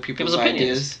respectful of other people's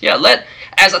ideas. Yeah,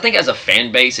 as a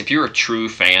fan base, if you're a true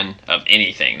fan of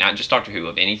anything, not just Doctor Who,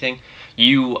 of anything,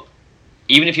 you,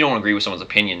 even if you don't agree with someone's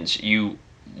opinions, you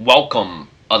welcome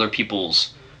other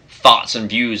people's thoughts and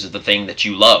views of the thing that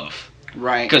you love.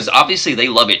 Right. Because obviously they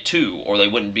love it too, or they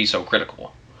wouldn't be so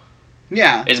critical.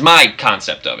 Yeah. Is my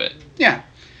concept of it. Yeah.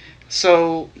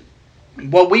 So,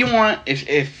 what we want,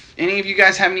 if any of you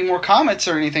guys have any more comments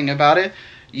or anything about it,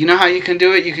 you know how you can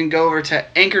do it. You can go over to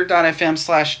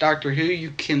anchor.fm/Doctor Who.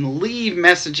 You can leave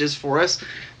messages for us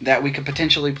that we could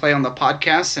potentially play on the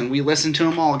podcast, and we listen to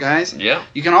them all, guys. Yeah.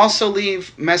 You can also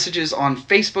leave messages on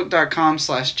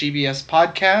facebook.com/GBS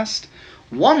podcast.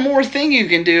 One more thing you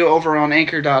can do over on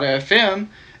anchor.fm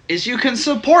is you can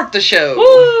support the show.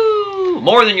 Woo!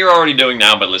 More than you're already doing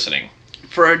now by listening.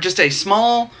 For just a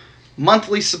small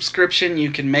monthly subscription,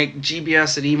 you can make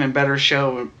GBS an even better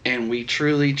show, and we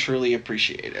truly, truly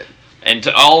appreciate it. And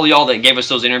to all y'all that gave us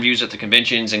those interviews at the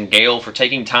conventions, and Gail for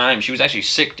taking time, she was actually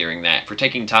sick during that, for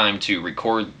taking time to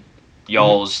record,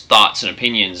 y'all's thoughts and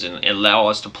opinions and allow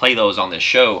us to play those on this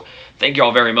show. Thank you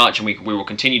all very much, and we will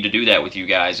continue to do that with you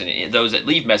guys. And those that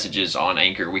leave messages on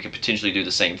Anchor, we could potentially do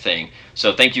the same thing.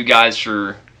 So thank you guys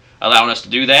for allowing us to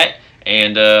do that.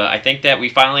 And I think that we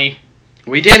finally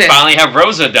did it. Finally have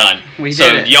Rosa done. We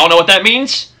so did it. Do y'all know what that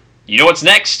means? You know what's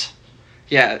next?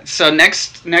 Yeah. So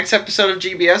next episode of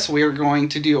GBS, we are going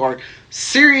to do our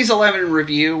Series 11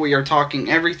 review. We are talking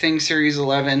everything Series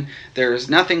 11. There is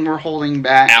nothing we're holding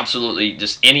back. Absolutely.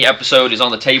 Just any episode is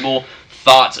on the table.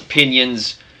 Thoughts,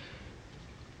 opinions,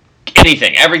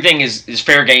 anything. Everything is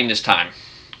fair game this time.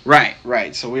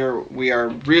 Right. So we are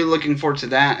really looking forward to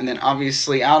that. And then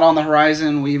obviously out on the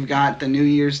horizon, we've got the New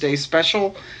Year's Day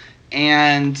special.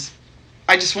 And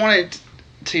I just wanted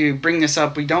to bring this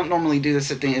up. We don't normally do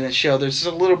this at the end of the show. There's just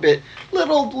a little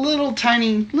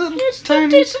tiny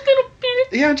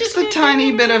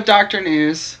bit of Doctor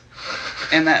News,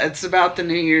 and that it's about the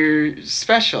New Year's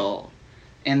special,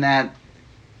 and that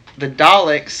the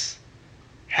Daleks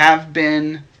have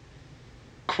been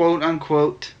quote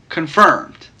unquote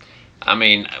confirmed. I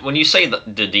mean, when you say the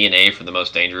DNA for the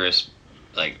most dangerous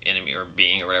enemy or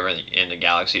being or whatever in the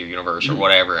galaxy or universe or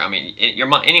whatever, I mean,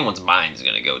 anyone's mind is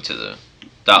going to go to the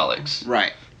Daleks.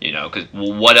 Right. You know, because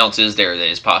what else is there that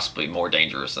is possibly more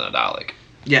dangerous than a Dalek?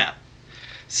 Yeah.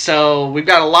 So we've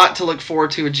got a lot to look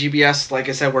forward to at GBS. Like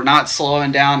I said, we're not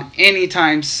slowing down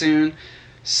anytime soon.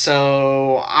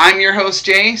 So I'm your host,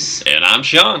 Jace. And I'm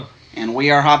Sean. And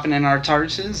we are hopping in our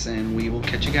TARDISes, and we will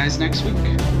catch you guys next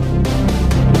week.